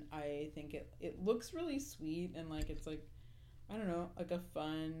 And I think it looks really sweet, and like it's like, I don't know, like a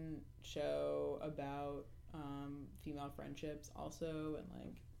fun show about female friendships also, and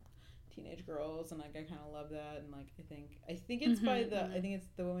like teenage girls, and like I kind of love that. And like I think it's by I think it's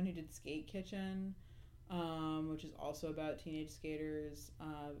the woman who did Skate Kitchen, which is also about teenage skaters,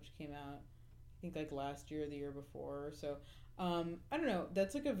 which came out I think like last year or the year before. So I don't know,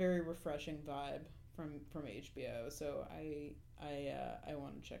 that's like a very refreshing vibe from HBO. So I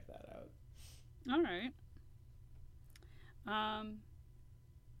want to check that out. All right.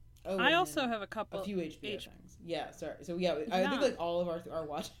 I also have a few HBO things. Yeah, sorry. So I think like all of our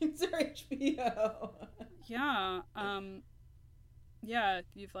watchings are HBO. Yeah.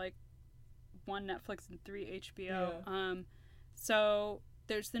 You've like 1 Netflix and 3 HBO. Yeah. So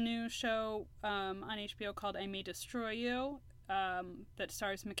there's the new show on HBO called I May Destroy You. That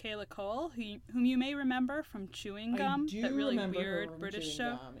stars Michaela Cole, whom you may remember from Chewing Gum, that really weird British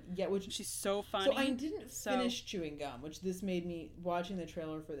show. Gum. Yeah, which she's so funny. So I didn't finish Chewing Gum, which watching the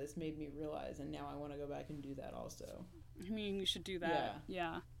trailer for this made me realize, and now I want to go back and do that also. I mean, you should do that.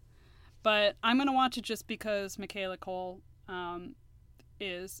 Yeah. But I'm gonna watch it just because Michaela Cole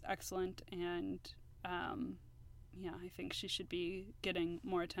is excellent, and I think she should be getting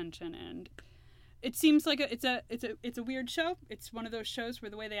more attention. And it seems like it's a weird show. It's one of those shows where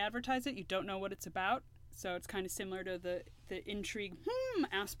the way they advertise it, you don't know what it's about. So it's kind of similar to the intrigue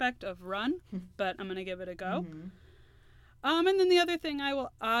aspect of Run, but I'm gonna give it a go. Mm-hmm. And then the other thing I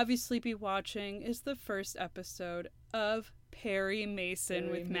will obviously be watching is the first episode of Perry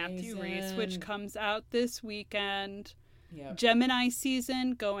Mason with Matthew Rhys, which comes out this weekend. Yep. Gemini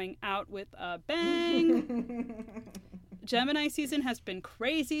season going out with a bang. Gemini season has been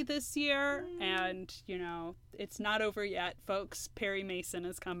crazy this year, and, it's not over yet, folks. Perry Mason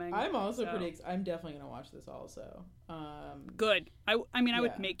is coming. I'm also I'm definitely going to watch this also. Good. I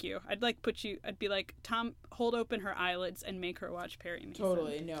would make you. I'd be like, Tom, hold open her eyelids and make her watch Perry Mason.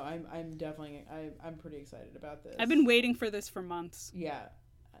 Totally. No, I'm definitely, I'm pretty excited about this. I've been waiting for this for months. Yeah.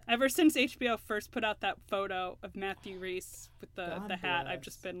 Ever since HBO first put out that photo of Matthew Rhys with the hat, I've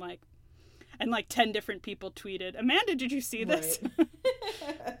just been like, and like 10 different people tweeted, Amanda, did you see this? Right.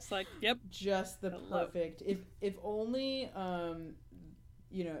 It's like, yep. Just the perfect. If only,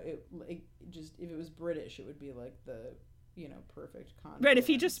 if it was British, it would be like the, perfect confluence. Right, if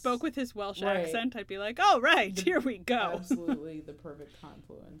he just spoke with his Welsh accent, I'd be like, oh, right, here we go. Absolutely the perfect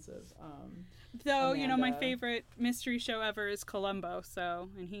confluence of Though, Amanda. My favorite mystery show ever is Columbo,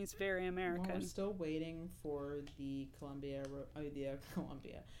 and he's very American. Well, we're still waiting for the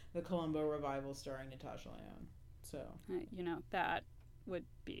the Columbo revival starring Natasha Lyonne. So, that would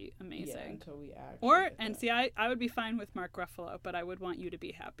be amazing. Yeah, until we actually I would be fine with Mark Ruffalo, but I would want you to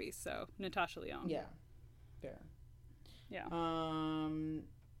be happy, so Natasha Lyonne. Yeah, fair. Yeah.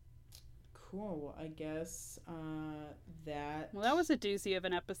 Cool. I guess that. Well, that was a doozy of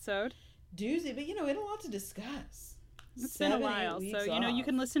an episode. Doozy, but we had a lot to discuss. It's been a while, so you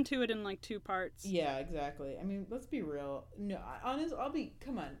can listen to it in like 2 parts. Yeah, exactly. I mean, let's be real. No,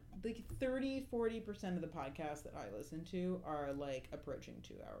 come on. Like 30-40% of the podcasts that I listen to are like approaching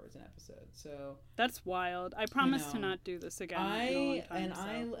 2 hours an episode. So that's wild. I promise to not do this again. I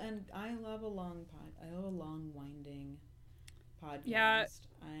love a long I love a long winding podcast. Yeah,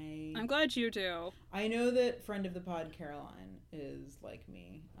 I'm glad you do. I know that friend of the pod Caroline is like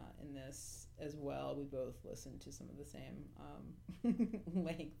me in this as well. We both listen to some of the same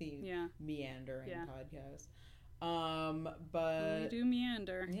lengthy meandering podcasts. But we do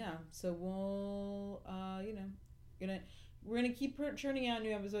meander. Yeah, so we'll we're gonna keep churning out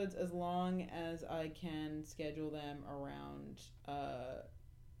new episodes as long as I can schedule them around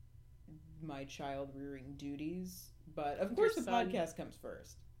my child rearing duties. But of course, the podcast comes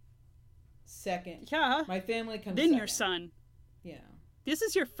first. Second, my family comes. Then second. Your son. Yeah. This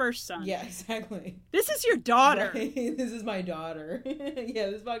is your first son. Yeah, exactly. This is your daughter. Right. This is my daughter. Yeah,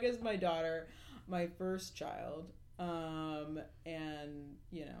 this podcast is my daughter, my first child. And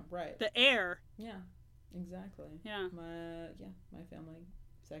right. The heir. Yeah, exactly. Yeah. My family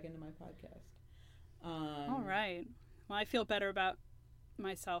second to my podcast. All right. Well, I feel better about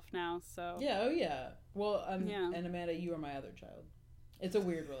myself now, so. Yeah, oh yeah. Well, and Amanda, you are my other child. It's a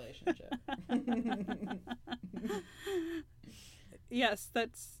weird relationship. Yes,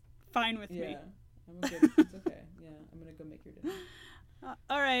 that's fine with me. It's okay. Yeah, I'm gonna go make your dinner.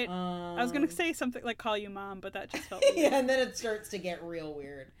 All right. I was gonna say something like call you mom, but that just felt weird. Yeah, and then it starts to get real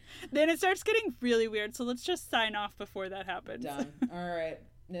weird. Then it starts getting really weird, so let's just sign off before that happens. Done. All right.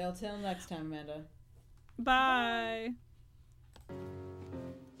 Now, till next time, Amanda. Bye.